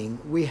practicing,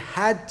 we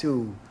had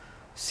to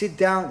sit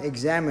down,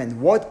 examine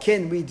what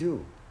can we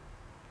do.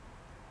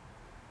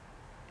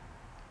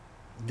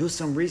 Do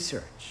some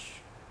research.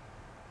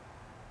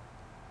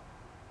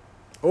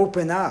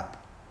 Open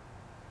up.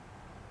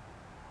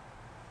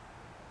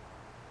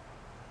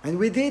 And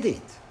we did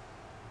it.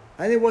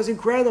 And it was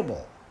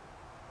incredible.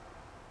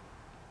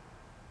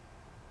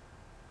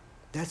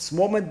 That's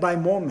moment by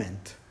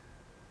moment.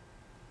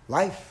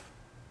 Life,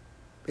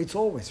 it's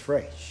always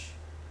fresh.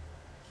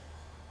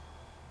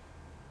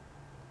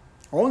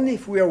 Only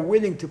if we are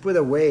willing to put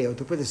away or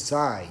to put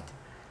aside,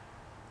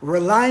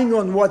 relying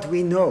on what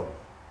we know,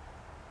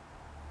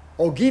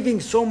 or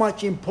giving so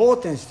much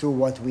importance to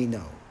what we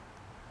know,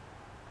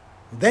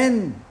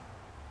 then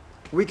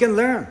we can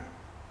learn.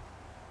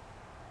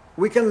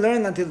 We can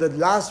learn until the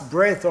last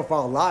breath of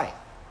our life.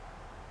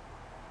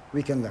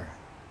 We can learn.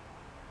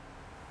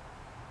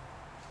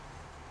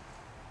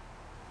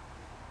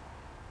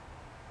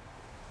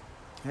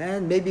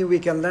 And maybe we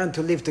can learn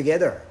to live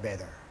together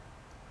better.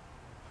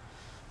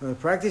 The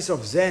practice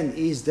of Zen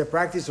is the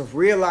practice of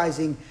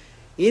realizing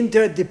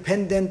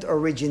interdependent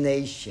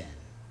origination.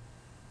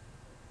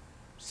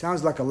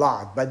 Sounds like a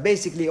lot, but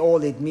basically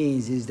all it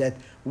means is that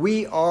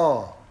we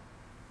are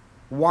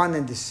one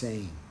and the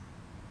same.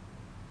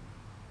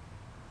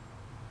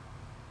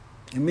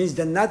 It means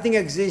that nothing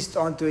exists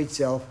unto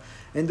itself,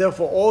 and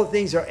therefore all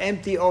things are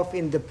empty of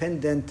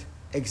independent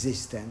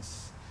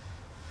existence.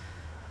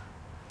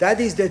 That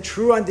is the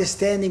true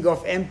understanding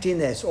of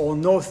emptiness or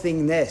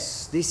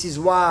nothingness. This is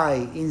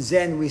why in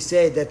Zen we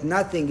say that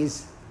nothing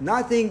is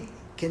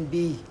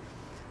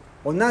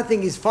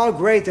far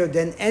greater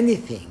than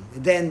anything,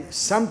 than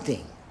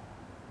something.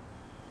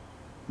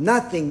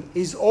 Nothing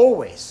is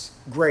always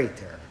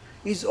greater,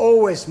 is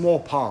always more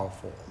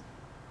powerful,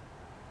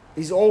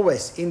 is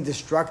always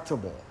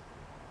indestructible.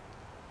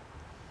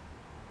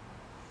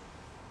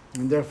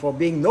 And therefore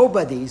being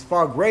nobody is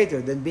far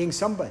greater than being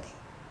somebody.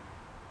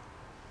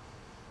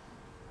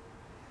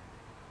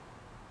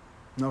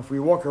 Now, if we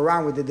walk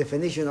around with the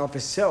definition of a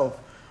self,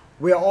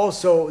 we are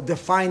also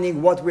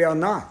defining what we are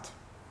not.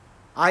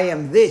 I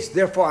am this,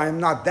 therefore I am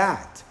not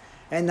that.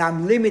 And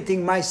I'm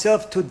limiting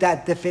myself to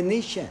that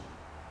definition.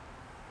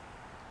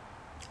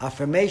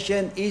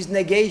 Affirmation is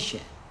negation,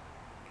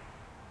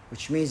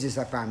 which means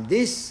if I'm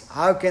this,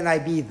 how can I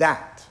be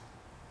that?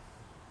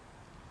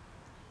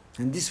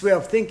 And this way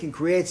of thinking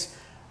creates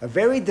a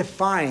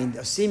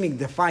seeming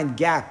defined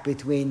gap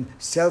between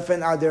self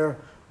and other,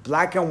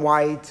 black and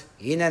white,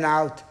 in and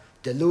out,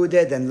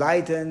 deluded,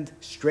 enlightened,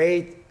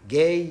 straight,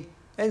 gay,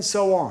 and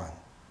so on.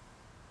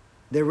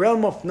 The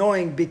realm of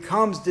knowing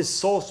becomes the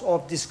source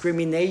of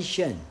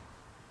discrimination.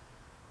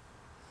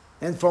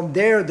 And from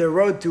there, the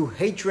road to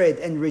hatred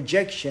and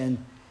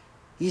rejection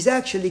is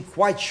actually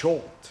quite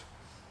short.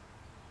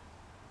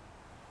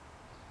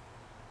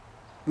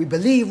 We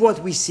believe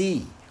what we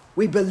see.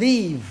 We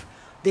believe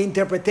the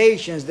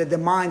interpretations that the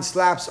mind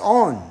slaps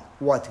on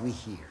what we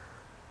hear.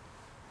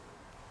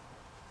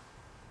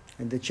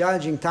 And the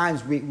challenging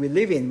times we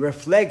live in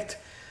reflect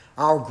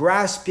our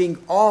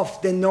grasping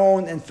of the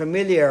known and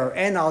familiar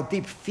and our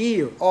deep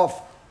fear of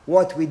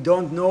what we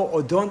don't know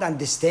or don't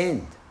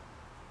understand.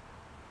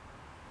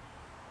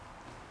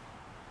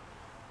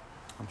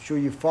 I'm sure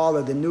you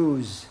follow the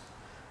news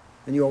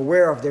and you're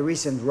aware of the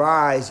recent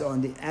rise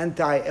on the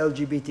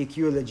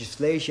anti-LGBTQ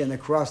legislation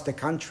across the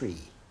country.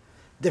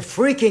 They're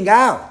freaking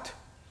out.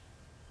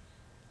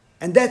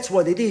 And that's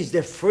what it is,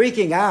 they're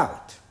freaking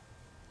out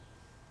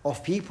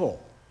of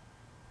people.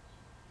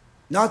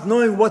 Not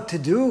knowing what to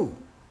do.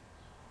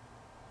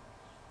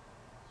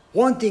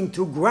 Wanting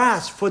to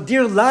grasp for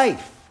dear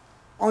life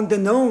on the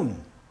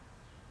known.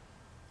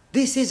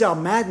 This is our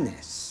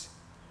madness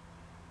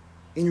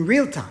in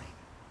real time.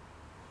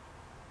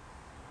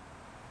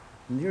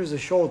 And here's a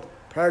short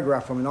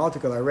paragraph from an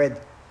article I read,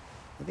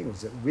 I think it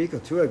was a week or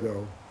two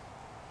ago.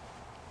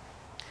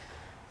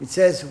 It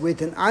says,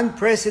 with an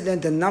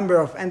unprecedented number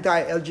of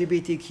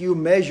anti-LGBTQ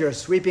measures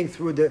sweeping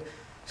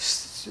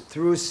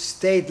through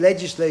state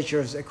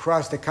legislatures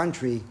across the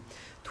country,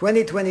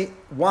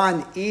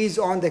 2021 is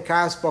on the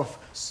cusp of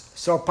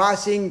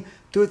surpassing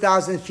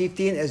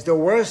 2015 as the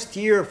worst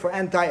year for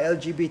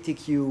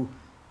anti-LGBTQ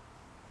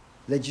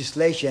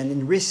legislation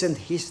in recent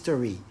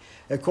history.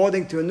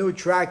 According to a new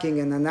tracking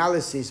and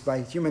analysis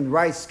by Human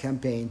Rights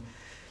Campaign,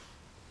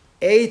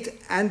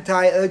 8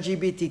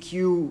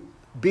 anti-LGBTQ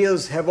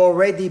bills have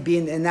already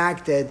been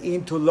enacted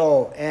into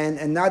law, and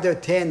another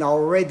 10 are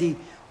already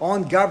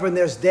on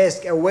governor's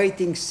desk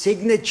awaiting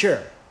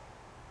signature.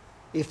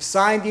 If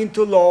signed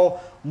into law,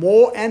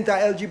 more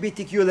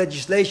anti-LGBTQ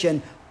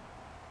legislation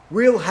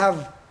will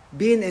have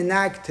been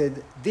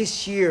enacted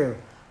this year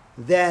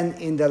than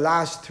in the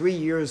last 3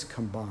 years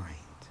combined.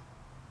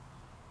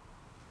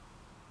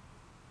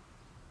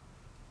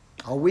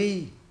 Are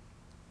we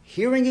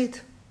hearing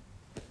it?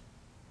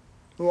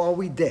 Or are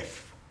we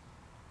deaf?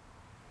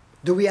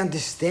 Do we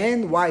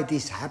understand why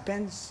this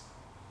happens?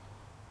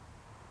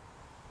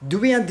 Do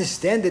we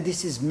understand that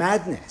this is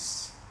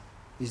madness?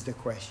 Is the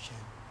question.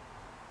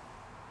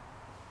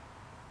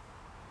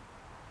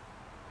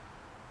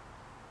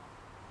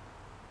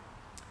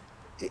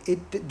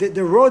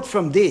 The road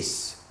from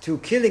this to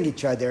killing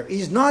each other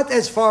is not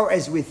as far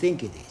as we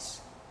think it is.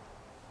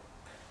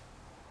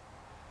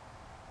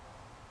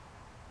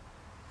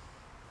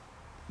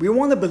 We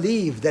want to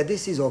believe that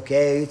this is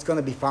okay, it's going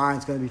to be fine,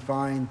 it's going to be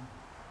fine.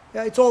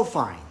 Yeah, it's all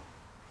fine.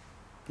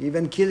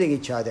 Even killing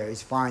each other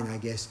is fine, I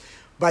guess.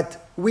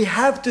 But we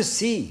have to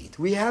see it.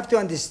 We have to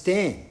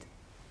understand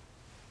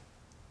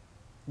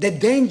the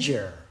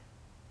danger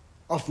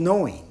of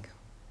knowing.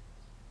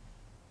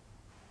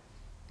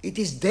 It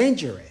is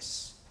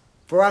dangerous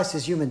for us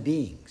as human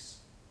beings.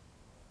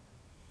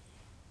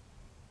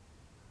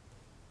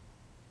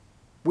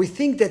 We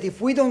think that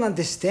if we don't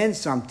understand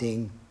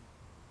something,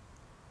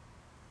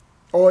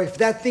 or if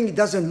that thing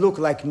doesn't look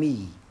like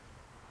me,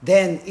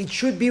 then it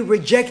should be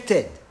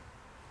rejected,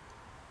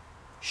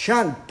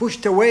 shunned,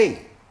 pushed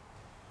away.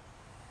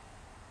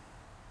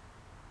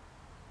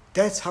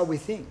 That's how we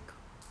think.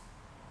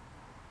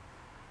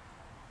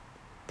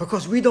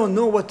 because we don't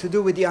know what to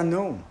do with the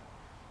unknown.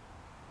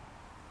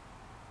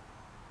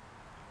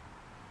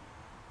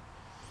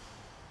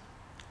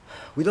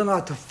 We don't know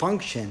how to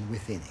function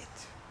within it.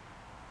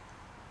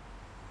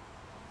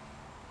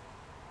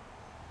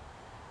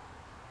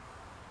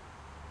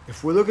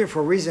 If we're looking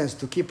for reasons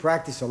to keep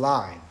practice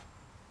alive,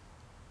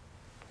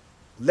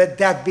 let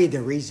that be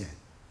the reason.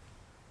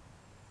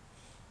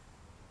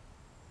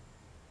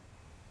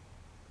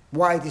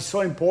 Why it is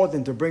so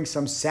important to bring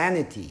some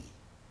sanity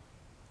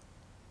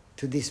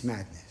to this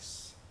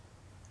madness.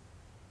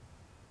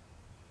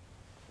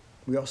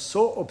 We are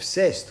so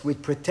obsessed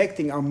with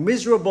protecting our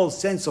miserable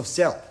sense of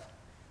self,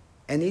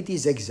 and it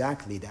is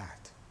exactly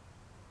that.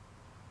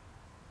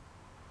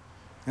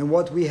 And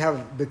what we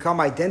have become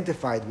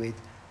identified with,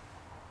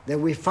 that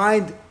we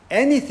find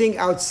anything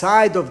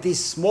outside of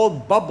this small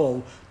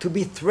bubble to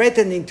be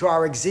threatening to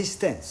our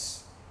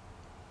existence.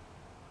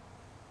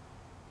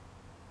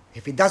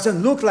 If it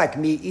doesn't look like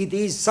me, it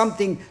is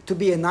something to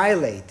be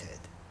annihilated.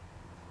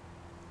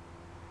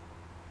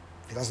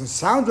 If it doesn't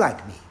sound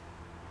like me,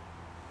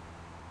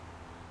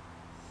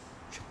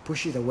 you should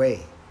push it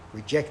away,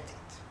 reject it.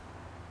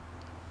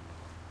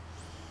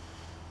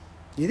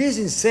 It is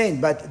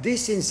insane, but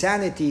this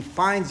insanity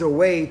finds a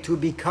way to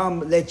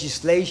become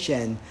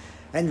legislation,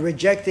 and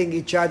rejecting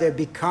each other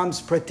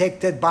becomes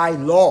protected by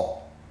law.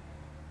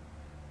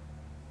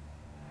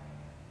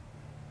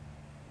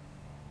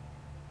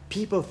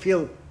 People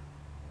feel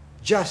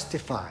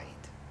justified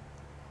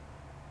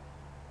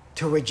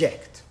to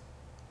reject.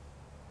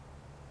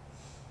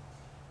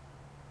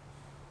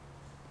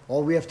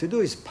 All we have to do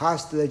is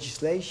pass the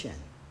legislation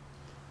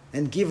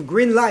and give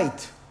green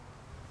light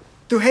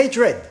to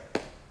hatred.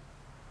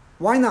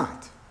 Why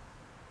not?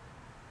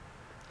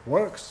 It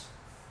works.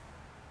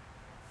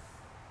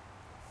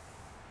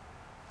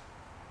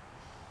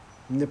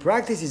 And the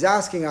practice is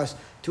asking us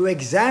to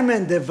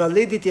examine the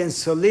validity and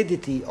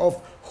solidity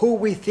of who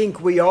we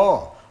think we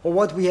are, or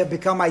what we have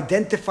become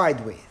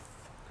identified with,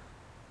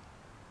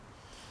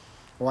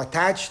 or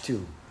attached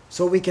to,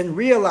 so we can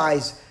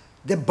realize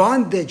the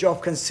bondage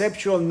of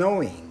conceptual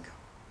knowing,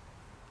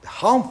 the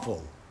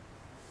harmful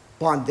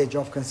bondage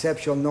of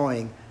conceptual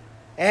knowing,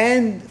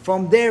 and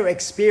from there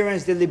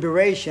experience the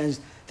liberation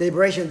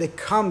that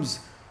comes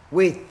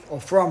with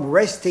or from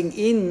resting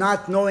in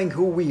not knowing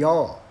who we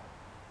are.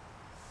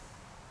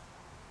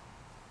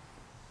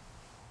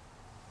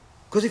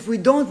 Because if we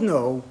don't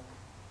know,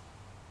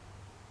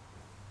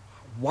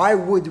 why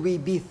would we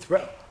be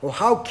or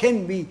how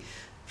can we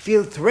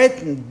feel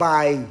threatened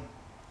by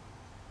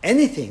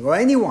anything or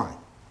anyone?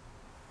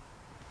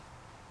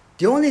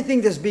 The only thing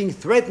that's being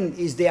threatened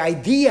is the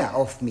idea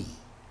of me.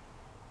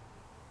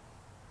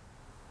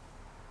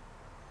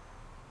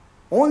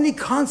 Only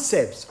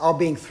concepts are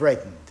being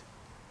threatened.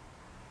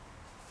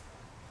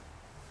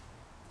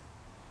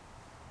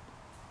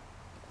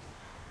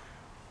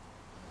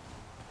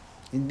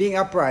 In Being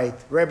Upright,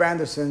 Reb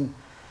Anderson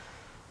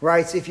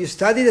writes, if you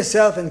study the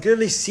self and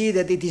clearly see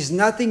that it is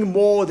nothing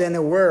more than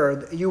a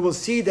word, you will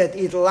see that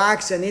it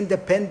lacks an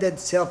independent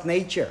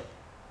self-nature.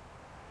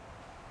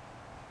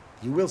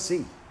 You will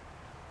see.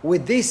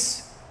 With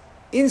this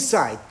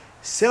insight,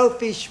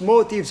 selfish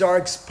motives are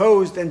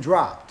exposed and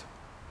dropped.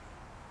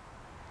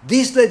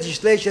 This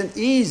legislation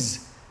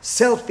is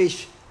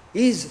selfish,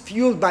 is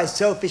fueled by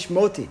selfish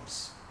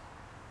motives.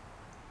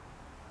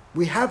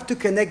 We have to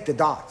connect the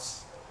dots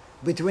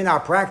between our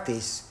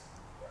practice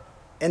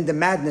and the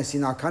madness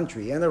in our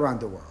country and around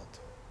the world.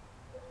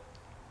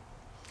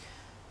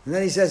 And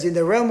then he says, in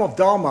the realm of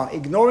Dharma,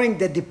 ignoring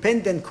the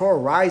dependent core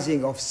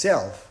rising of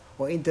self,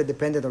 or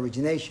interdependent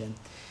origination,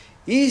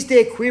 is the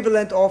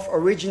equivalent of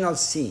original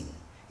sin.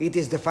 It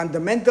is the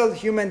fundamental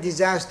human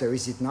disaster,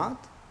 is it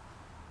not?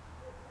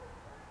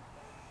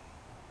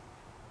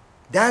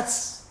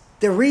 That's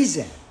the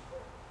reason.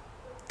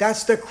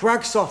 That's the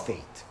crux of it.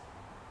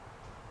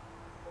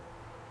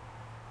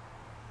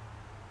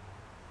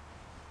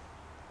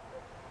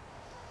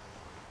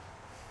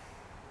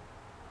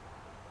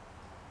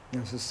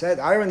 There's a sad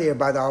irony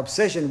about our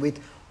obsession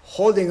with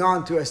holding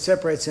on to a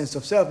separate sense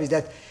of self is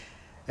that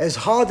as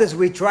hard as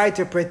we try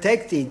to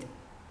protect it,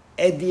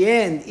 at the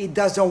end, it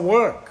doesn't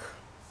work.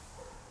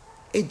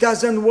 It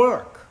doesn't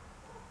work.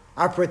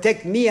 I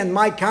protect me and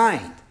my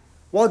kind.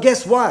 Well,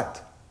 guess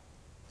what?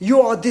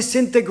 You are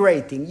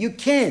disintegrating. You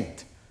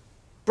can't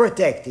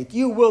protect it.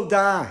 You will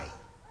die.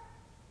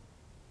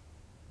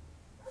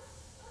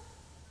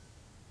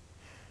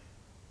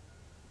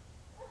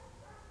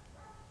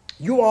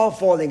 You are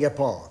falling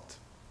apart.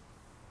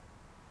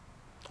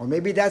 Or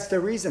maybe that's the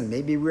reason.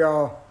 Maybe we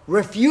are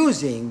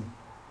refusing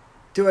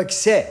to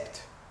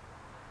accept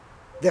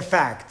the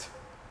fact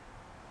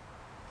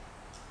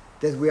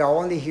that we are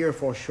only here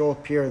for a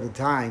short period of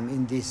time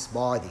in this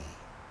body.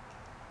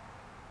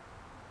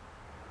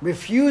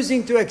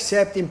 Refusing to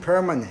accept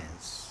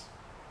impermanence.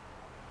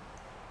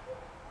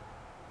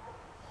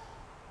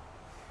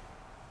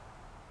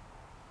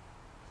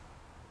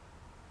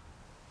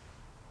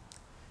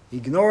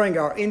 Ignoring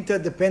our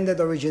interdependent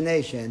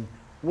origination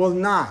will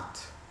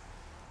not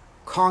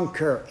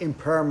conquer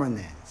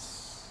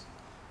impermanence.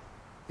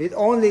 it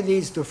only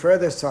leads to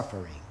further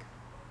suffering.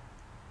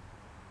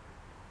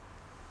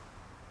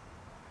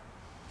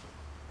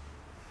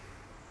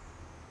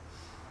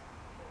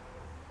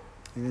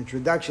 In the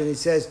introduction it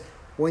says,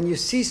 when you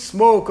see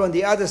smoke on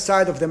the other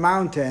side of the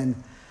mountain,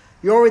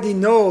 you already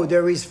know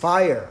there is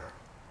fire.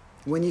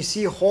 When you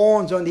see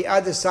horns on the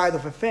other side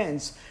of a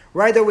fence,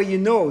 right away you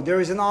know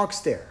there is an ox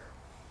there.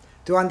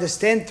 To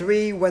understand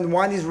three when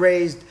one is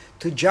raised,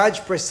 to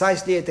judge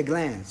precisely at a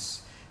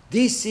glance.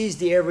 This is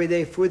the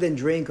everyday food and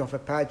drink of a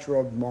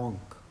patch-robed monk.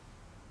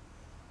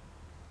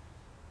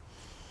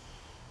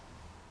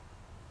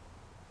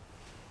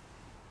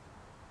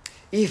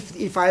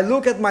 If I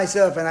look at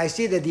myself and I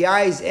see that the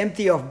eye is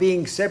empty of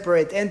being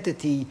separate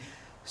entity,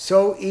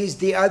 so is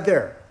the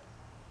other.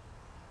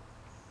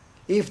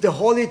 If the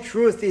holy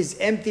truth is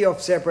empty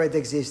of separate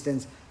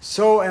existence,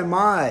 so am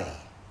I.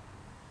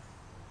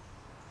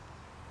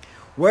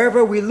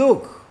 Wherever we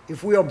look,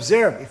 if we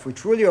observe, if we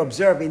truly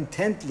observe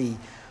intently,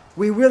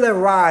 we will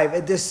arrive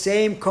at the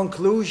same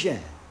conclusion.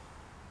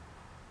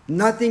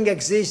 Nothing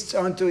exists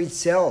unto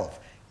itself.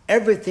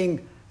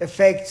 Everything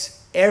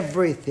affects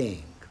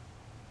everything.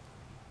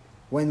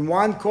 When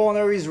one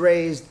corner is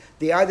raised,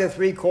 the other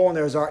three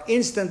corners are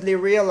instantly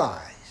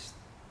realized.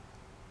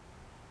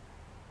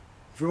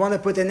 If we want to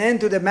put an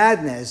end to the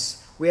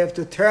madness, we have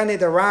to turn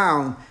it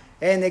around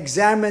and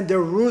examine the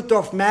root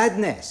of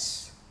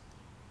madness.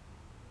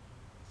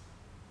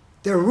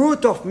 The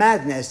root of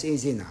madness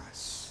is in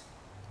us.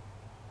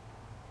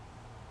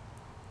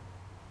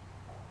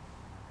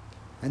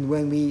 And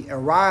when we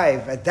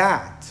arrive at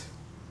that,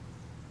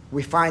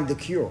 we find the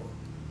cure.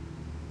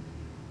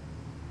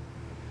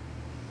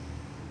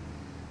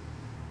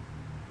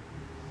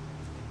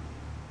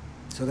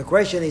 So the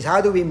question is,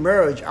 how do we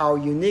merge our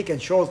unique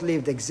and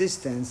short-lived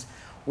existence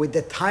with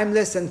the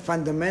timeless and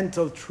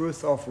fundamental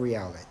truth of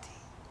reality?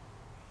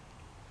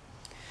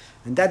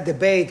 And that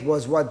debate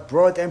was what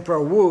brought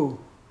Emperor Wu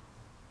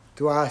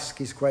to ask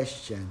his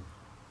question.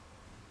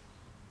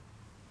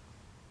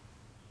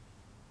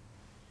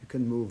 You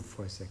can move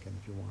for a second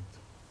if you want.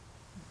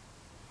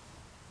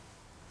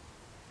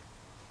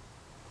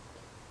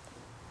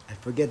 I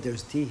forget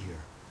there's tea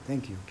here.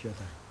 Thank you,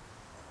 Piotr.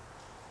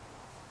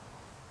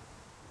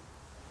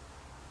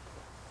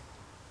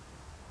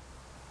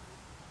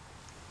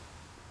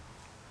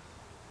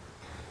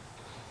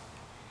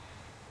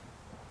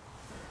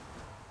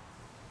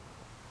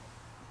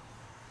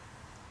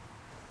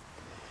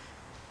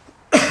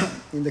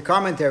 In the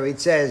commentary it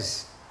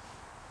says,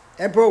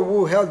 Emperor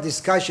Wu held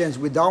discussions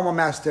with Dharma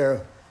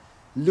Master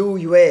Lu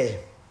Yue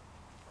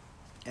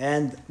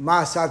and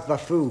Ma Sattva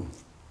Fu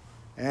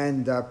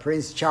and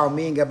Prince Chao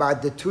Ming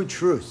about the two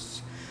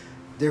truths,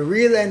 the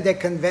real and the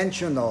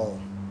conventional.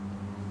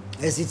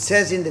 As it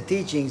says in the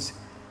teachings,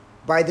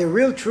 by the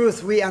real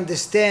truth we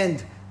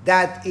understand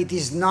that it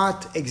is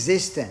not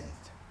existent.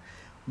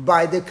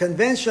 By the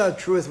conventional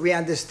truth we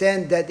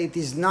understand that it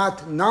is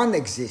not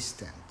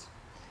non-existent.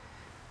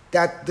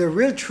 That the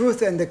real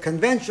truth and the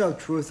conventional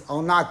truth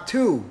are not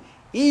two,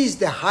 is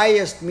the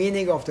highest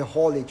meaning of the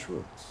holy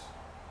truths.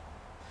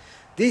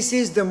 This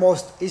is the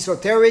most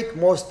esoteric,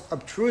 most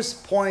abstruse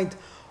point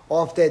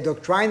of the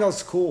doctrinal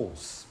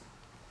schools.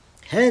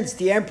 Hence,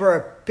 the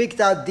emperor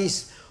picked out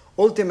this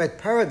ultimate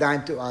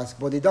paradigm to ask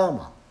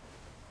Bodhidharma.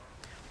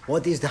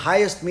 What is the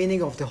highest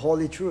meaning of the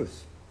holy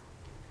truth?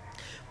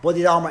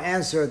 Bodhidharma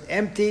answered,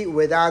 empty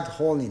without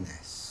holiness.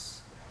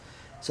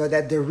 So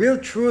that the real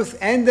truth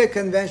and the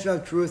conventional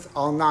truth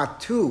are not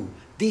two.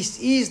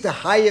 This is the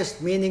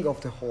highest meaning of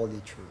the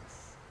holy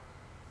truth.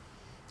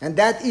 And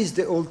that is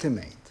the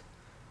ultimate.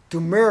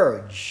 To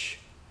merge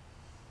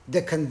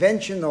the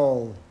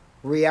conventional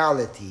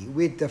reality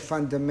with the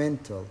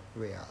fundamental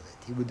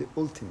reality, with the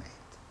ultimate.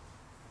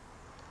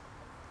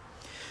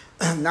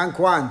 Nan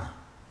Quan,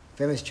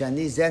 famous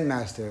Chinese Zen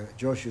master,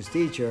 Joshu's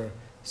teacher,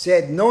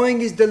 said, knowing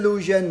is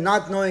delusion,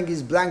 not knowing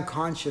is blank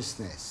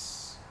consciousness.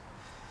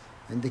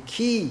 And the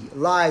key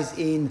lies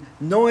in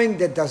knowing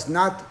that does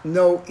not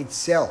know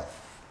itself.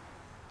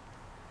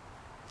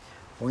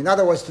 Or in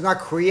other words, to not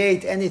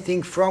create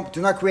anything to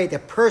not create a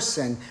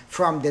person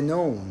from the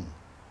known.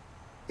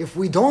 If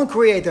we don't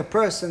create a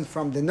person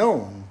from the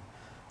known,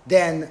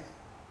 then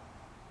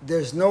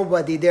there's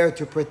nobody there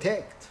to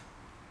protect.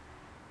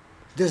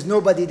 There's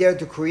nobody there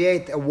to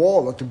create a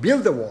wall or to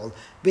build a wall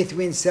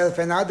between self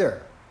and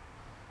other.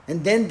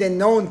 And then the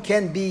known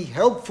can be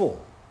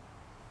helpful.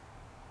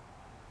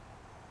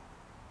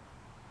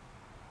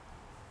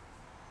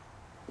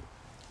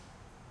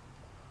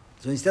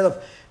 So instead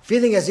of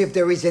feeling as if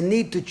there is a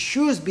need to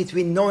choose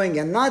between knowing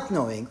and not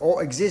knowing,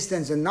 or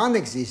existence and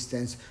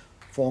non-existence,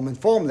 form and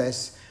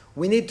formless,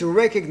 we need to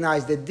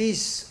recognize that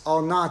these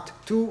are not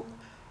two,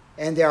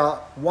 and they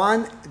are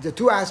the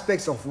two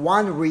aspects of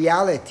one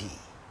reality.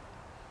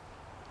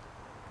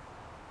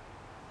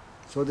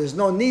 So there's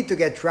no need to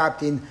get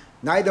trapped in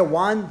neither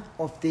one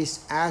of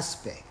these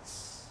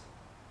aspects.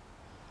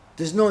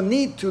 There's no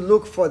need to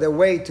look for the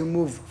way to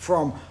move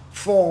from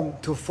form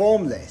to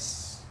formless,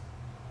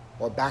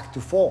 or back to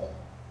form.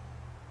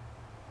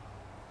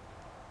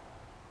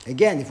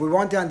 Again, if we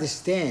want to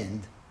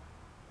understand,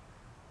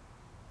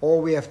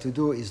 all we have to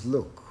do is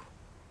look.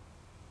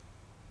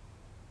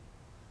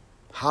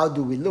 How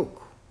do we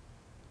look?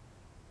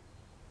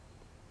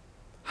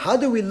 How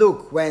do we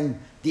look when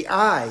the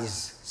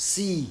eyes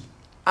see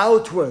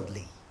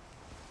outwardly?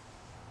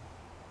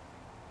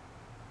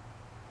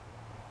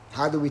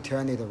 How do we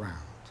turn it around?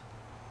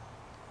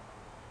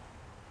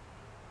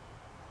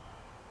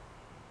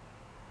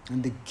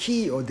 And the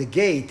key or the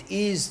gate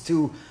is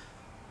to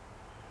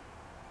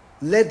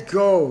let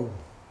go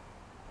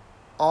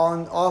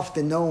of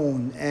the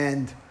known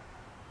and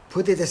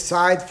put it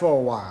aside for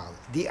a while.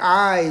 The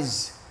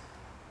eyes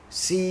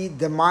see,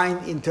 the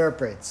mind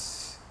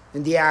interprets,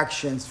 and the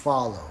actions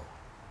follow.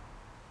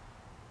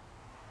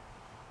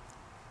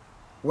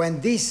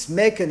 When this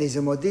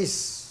mechanism or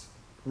this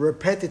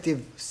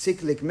repetitive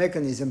cyclic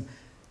mechanism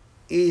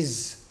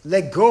is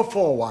let go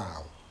for a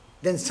while,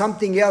 then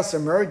something else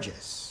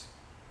emerges.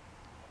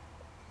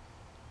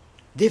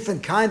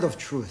 Different kind of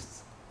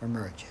truth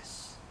emerges.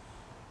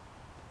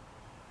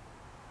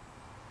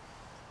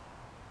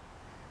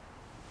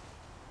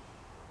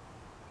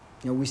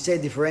 We say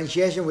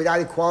differentiation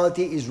without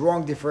equality is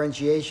wrong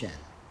differentiation.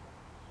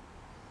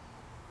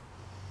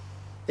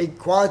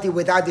 Equality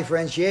without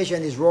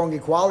differentiation is wrong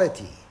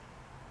equality.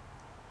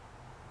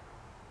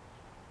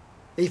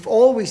 If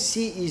all we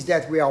see is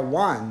that we are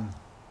one,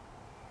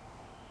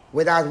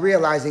 without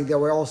realizing that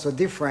we're also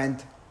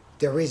different,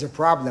 there is a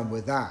problem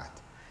with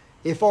that.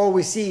 If all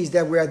we see is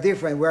that we are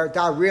different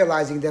without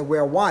realizing that we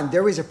are one,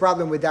 there is a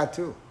problem with that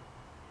too.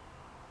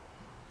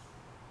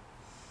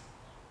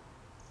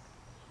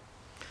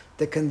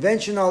 The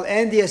conventional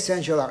and the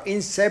essential are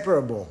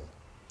inseparable,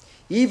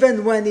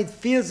 even when it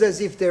feels as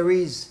if there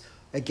is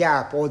a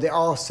gap or they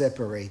are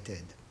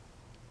separated.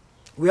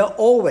 We are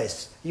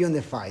always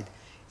unified,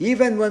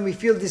 even when we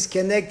feel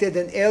disconnected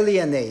and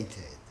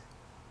alienated.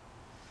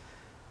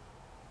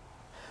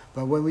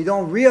 But when we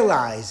don't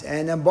realize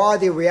and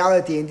embody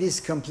reality in this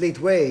complete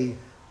way,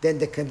 then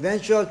the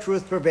conventional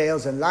truth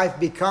prevails and life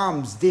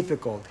becomes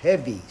difficult,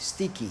 heavy,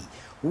 sticky.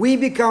 We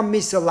become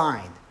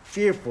misaligned,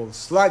 fearful,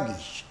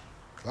 sluggish,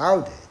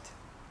 clouded.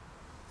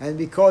 And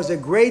because a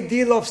great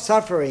deal of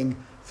suffering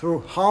through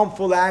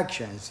harmful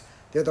actions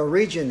that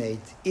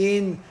originate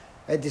in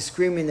a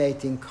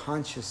discriminating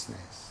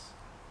consciousness.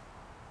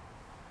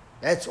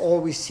 That's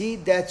all we see,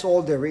 that's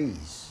all there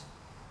is.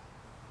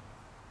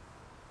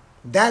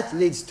 That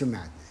leads to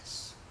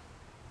madness.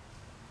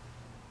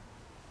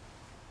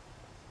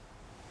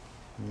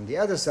 On the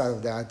other side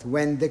of that,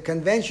 when the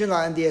conventional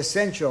and the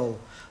essential,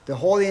 the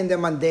holy and the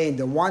mundane,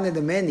 the one and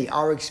the many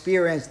are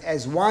experienced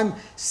as one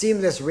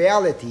seamless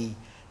reality,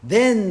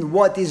 then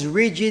what is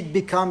rigid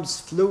becomes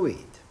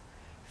fluid.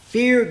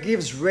 Fear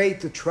gives way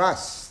to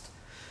trust.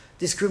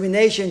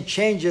 Discrimination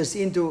changes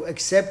into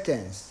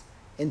acceptance.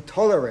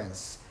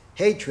 Intolerance,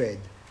 hatred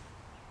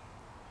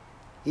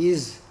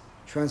is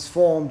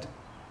transformed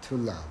to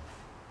love.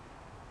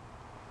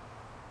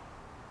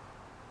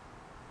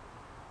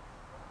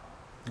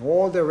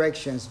 All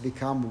directions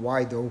become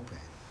wide open.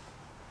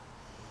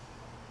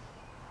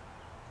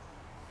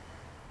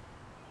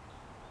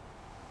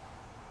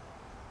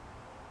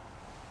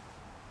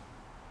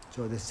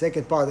 So the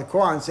second part of the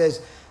Quran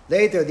says,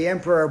 later the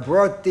emperor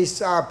brought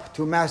this up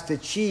to Master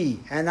Chi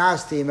and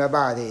asked him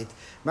about it.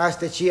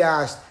 Master Chi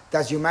asked,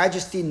 "Does your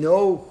majesty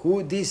know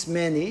who this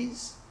man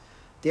is?"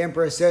 The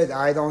emperor said,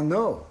 "I don't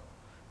know."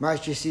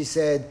 Master Chi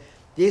said,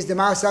 "This is the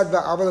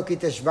Mahasattva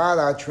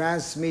Avalokiteshvara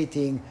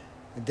transmitting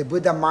the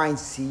Buddha mind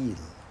seal."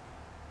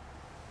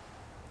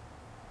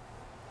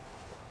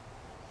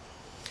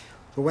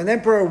 So when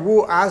Emperor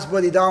Wu asked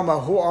Bodhidharma,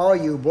 "Who are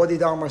you?"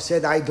 Bodhidharma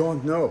said, "I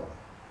don't know."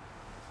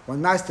 When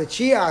Master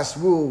Chi asked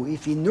Wu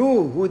if he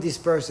knew who this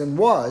person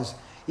was,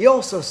 he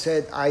also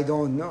said, "I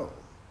don't know."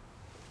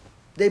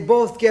 They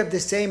both gave the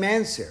same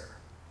answer.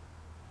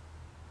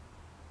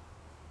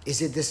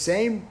 Is it the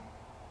same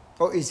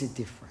or is it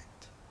different?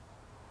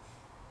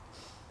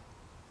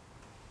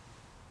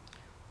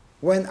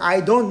 When I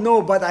don't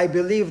know but I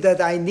believe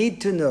that I need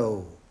to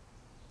know,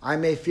 I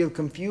may feel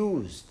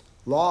confused,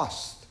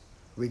 lost,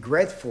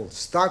 regretful,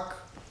 stuck,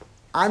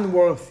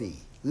 unworthy,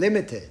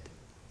 limited,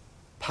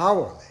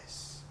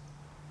 powerless.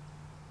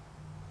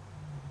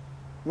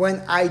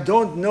 When I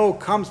don't know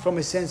comes from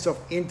a sense of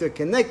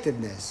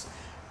interconnectedness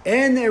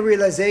and a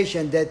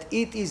realization that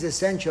it is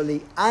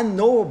essentially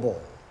unknowable,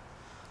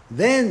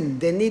 then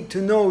the need to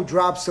know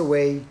drops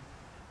away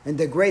and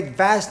the great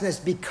vastness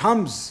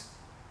becomes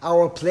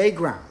our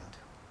playground,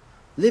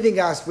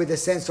 leaving us with a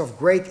sense of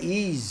great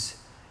ease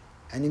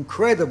and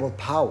incredible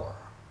power.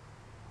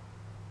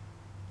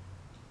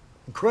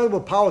 Incredible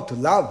power to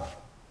love.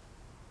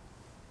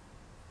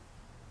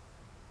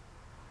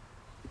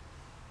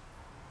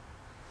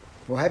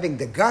 For having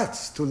the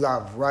guts to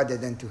love rather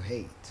than to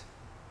hate.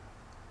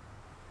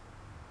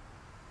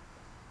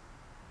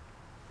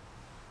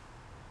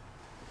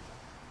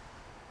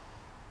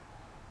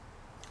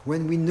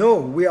 When we know,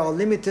 we are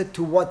limited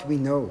to what we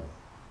know.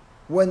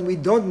 When we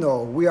don't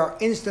know, we are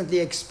instantly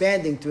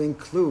expanding to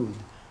include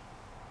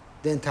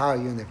the entire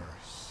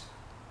universe.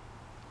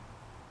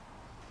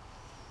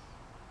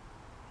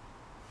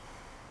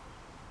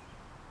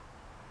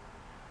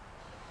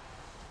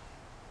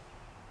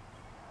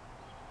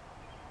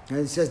 And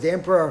it says the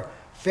emperor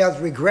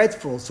felt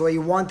regretful, so he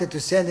wanted to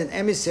send an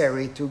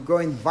emissary to go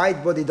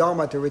invite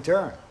Bodhidharma to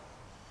return.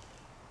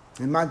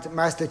 And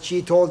Master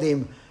Chi told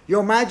him,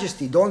 "Your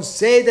Majesty, don't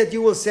say that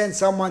you will send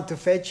someone to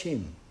fetch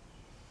him.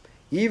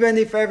 Even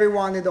if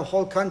everyone in the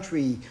whole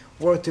country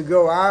were to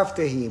go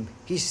after him,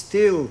 he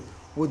still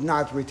would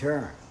not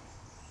return."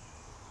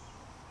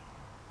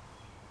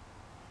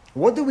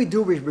 What do we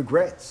do with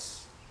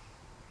regrets?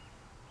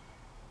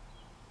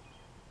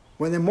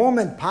 When a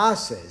moment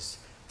passes,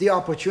 the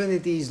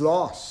opportunity is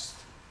lost.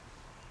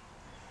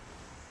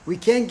 We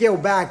can't go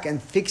back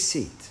and fix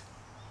it.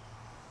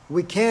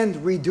 We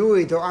can't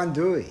redo it or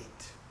undo it.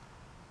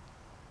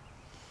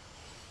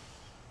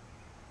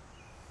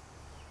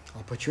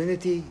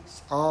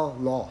 Opportunities are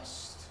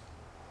lost.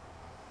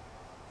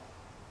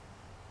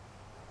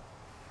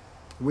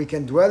 We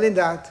can dwell in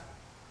that,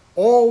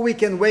 or we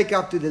can wake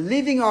up to the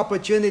living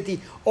opportunity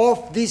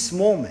of this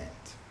moment.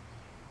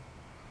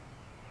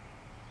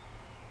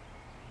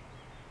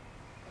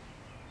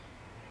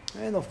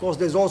 And of course,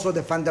 there's also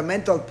the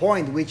fundamental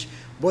point which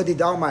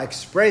Bodhidharma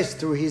expressed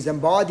through his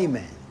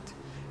embodiment,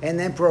 and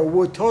Emperor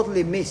Wu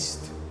totally missed.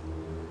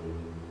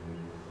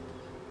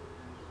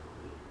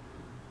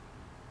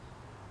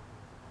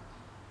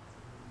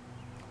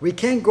 We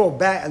can't go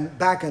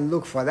back and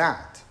look for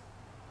that,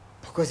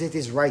 because it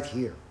is right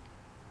here.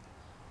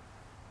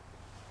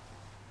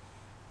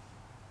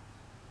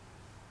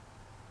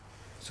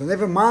 So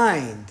never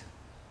mind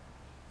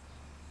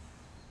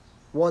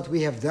what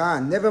we have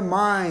done. Never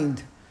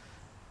mind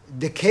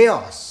the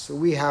chaos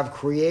we have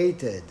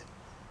created.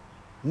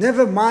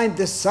 Never mind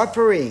the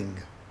suffering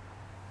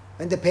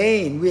and the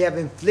pain we have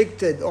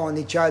inflicted on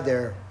each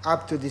other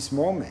up to this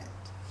moment.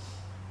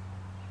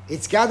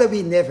 It's got to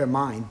be never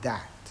mind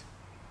that.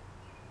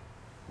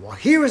 Well,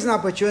 here is an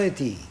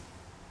opportunity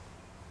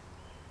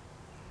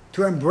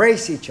to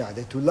embrace each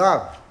other, to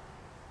love,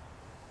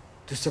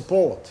 to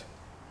support,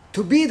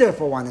 to be there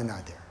for one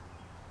another.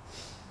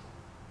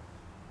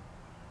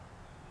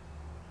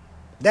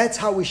 That's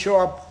how we show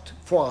up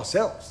for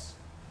ourselves.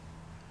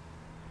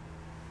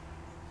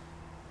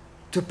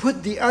 To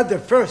put the other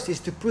first is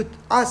to put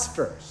us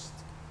first.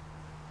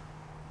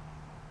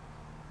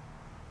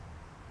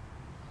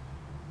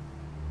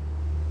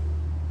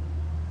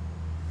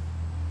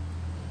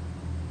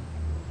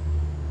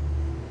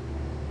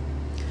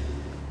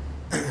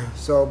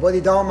 So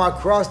Bodhidharma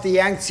crossed the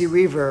Yangtze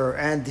River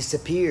and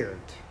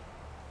disappeared.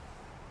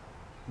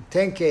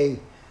 Tenkei,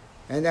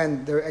 and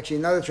then there actually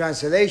another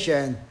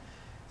translation,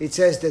 it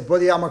says that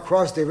Bodhidharma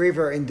crossed the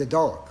river in the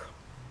dark.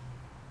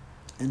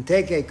 And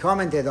Tenkei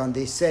commented on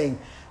this, saying,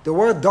 the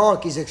word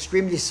dark is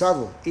extremely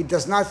subtle. It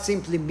does not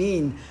simply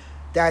mean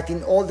that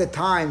in all the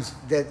times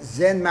that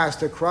Zen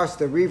master crossed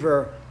the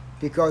river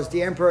because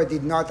the emperor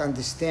did not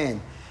understand.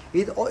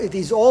 It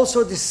is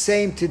also the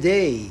same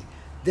today.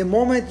 The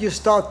moment you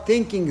start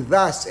thinking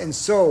thus and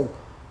so,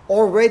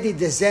 already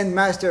the Zen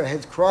master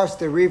has crossed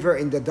the river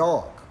in the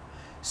dark.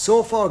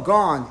 So far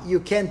gone, you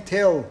can't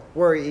tell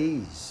where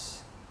he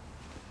is.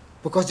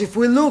 Because if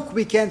we look,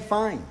 we can't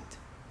find.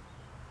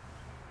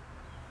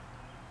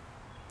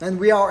 And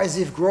we are as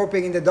if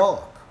groping in the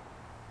dark.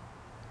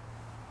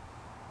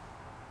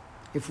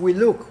 If we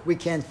look, we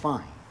can't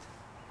find.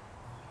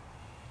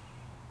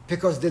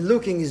 Because the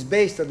looking is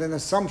based on an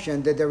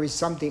assumption that there is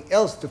something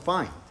else to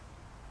find.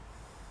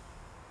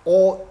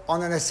 Or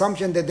on an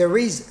assumption that there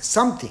is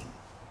something.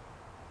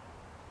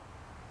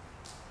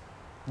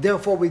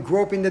 Therefore, we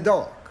grope in the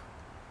dark.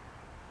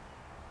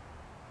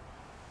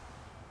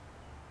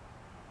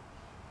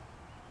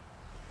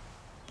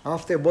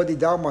 After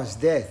Bodhidharma's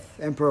death,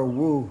 Emperor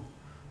Wu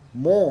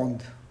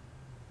mourned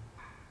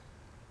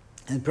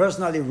and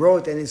personally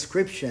wrote an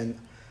inscription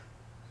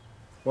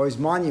for his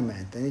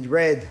monument. And it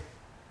read,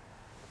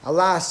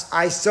 "Alas,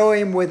 I saw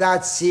him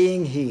without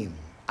seeing him.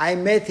 I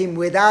met him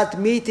without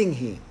meeting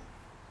him.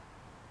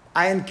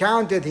 I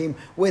encountered him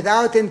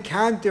without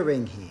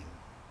encountering him."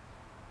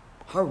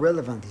 How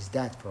relevant is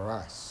that for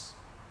us?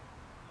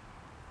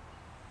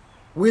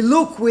 We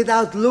look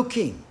without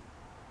looking.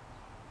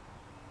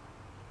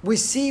 We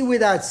see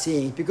without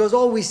seeing, because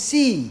all we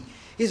see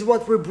is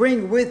what we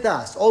bring with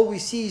us. All we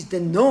see is the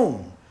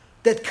known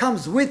that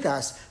comes with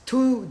us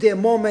to the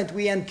moment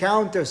we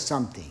encounter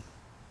something.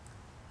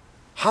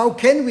 How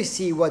can we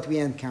see what we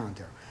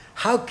encounter?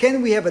 How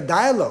can we have a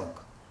dialogue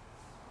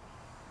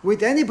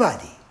with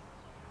anybody?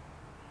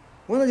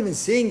 We're not even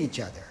seeing each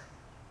other.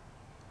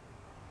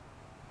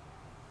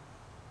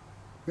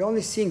 We're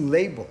only seeing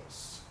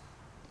labels,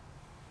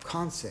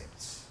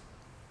 concepts.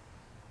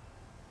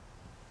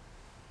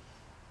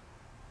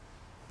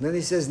 Then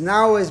he says,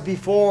 "Now as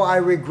before, I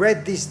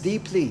regret this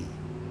deeply."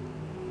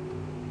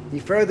 He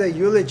further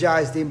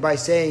eulogized him by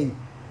saying,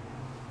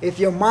 "If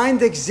your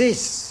mind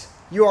exists,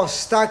 you are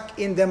stuck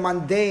in the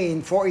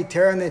mundane for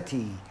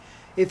eternity.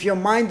 If your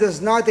mind does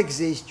not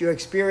exist, you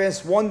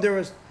experience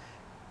wondrous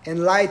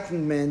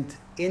enlightenment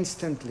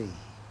instantly."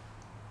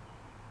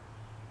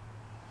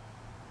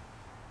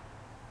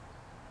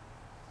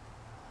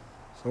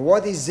 So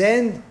what is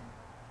Zen?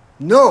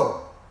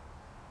 No.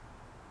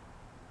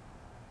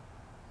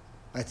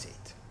 That's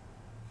it.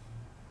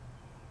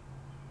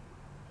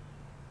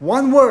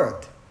 One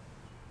word,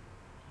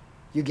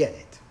 you get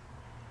it.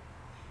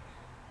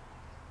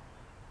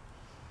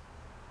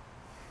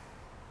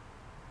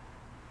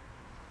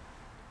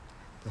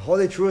 The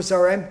holy truths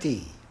are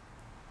empty.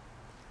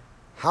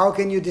 How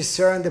can you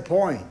discern the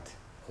point?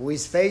 Who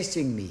is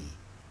facing me?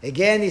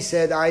 Again he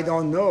said, I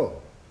don't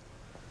know.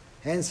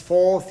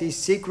 Henceforth he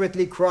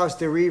secretly crossed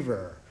the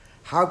river.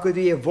 How could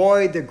he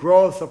avoid the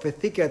growth of a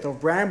thicket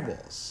of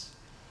brambles?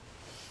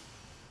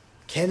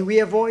 Can we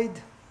avoid?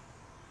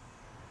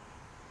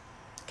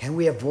 Can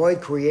we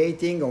avoid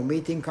creating or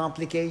meeting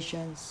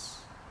complications?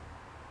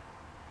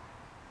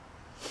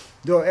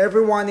 Though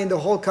everyone in the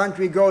whole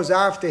country goes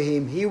after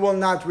him, he will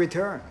not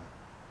return.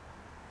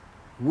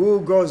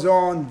 Wu goes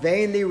on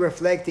vainly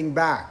reflecting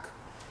back.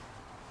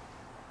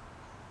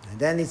 And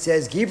then it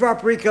says, give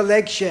up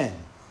recollection.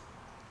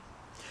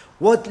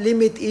 What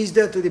limit is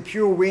there to the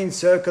pure wind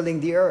circling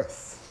the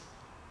earth?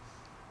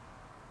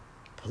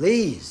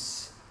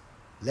 Please,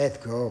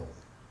 let go.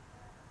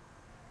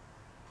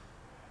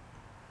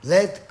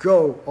 Let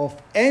go of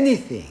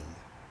anything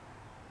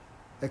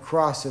that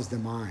crosses the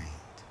mind.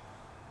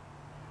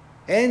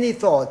 Any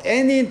thought,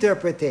 any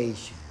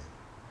interpretation.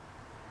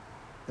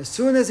 As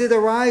soon as it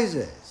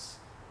arises,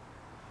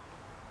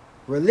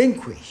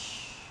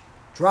 relinquish,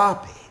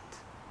 drop it.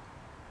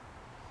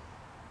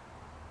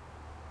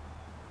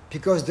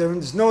 Because there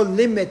is no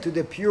limit to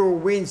the pure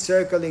wind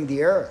circling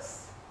the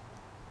earth.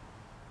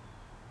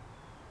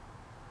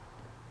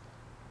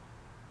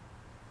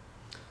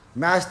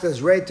 Master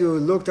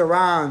Zretu looked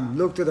around,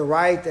 looked to the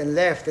right and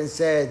left and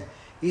said,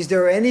 is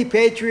there any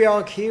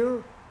patriarch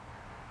here?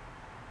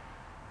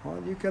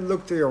 Well, you can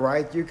look to your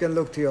right, you can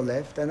look to your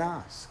left and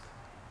ask.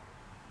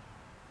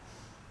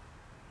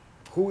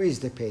 Who is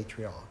the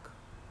patriarch?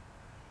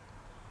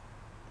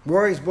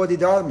 Where is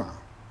Bodhidharma?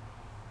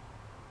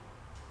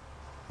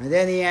 And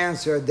then he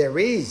answered, there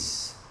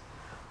is.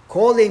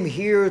 Call him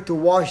here to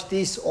wash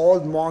this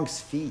old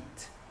monk's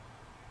feet.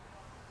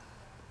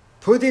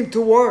 Put him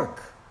to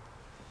work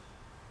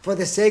for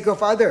the sake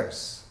of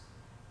others.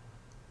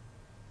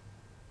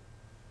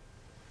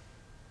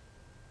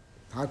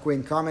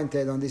 Hakuin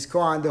commented on this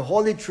koan, the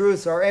holy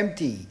truths are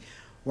empty.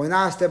 When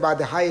asked about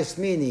the highest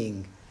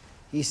meaning,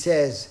 he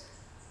says,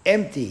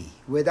 empty,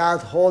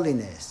 without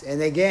holiness.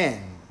 And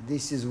again,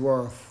 this is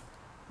worth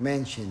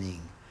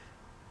mentioning.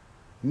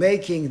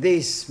 Making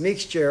this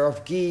mixture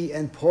of ghee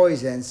and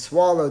poison,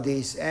 swallow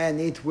this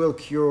and it will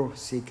cure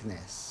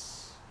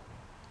sickness.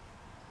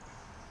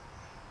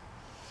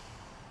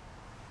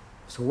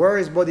 So where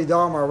is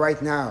Bodhidharma right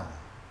now?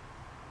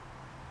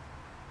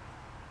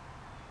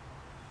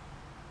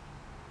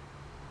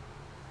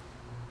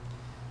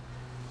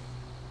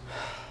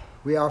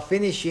 We are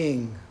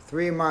finishing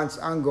 3 months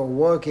ago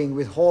working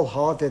with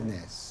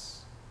wholeheartedness.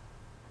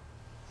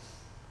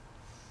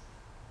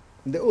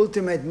 The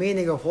ultimate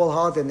meaning of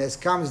wholeheartedness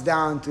comes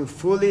down to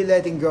fully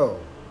letting go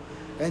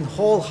and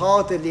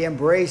wholeheartedly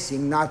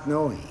embracing not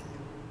knowing.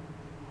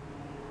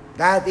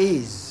 That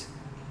is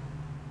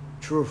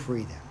true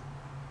freedom.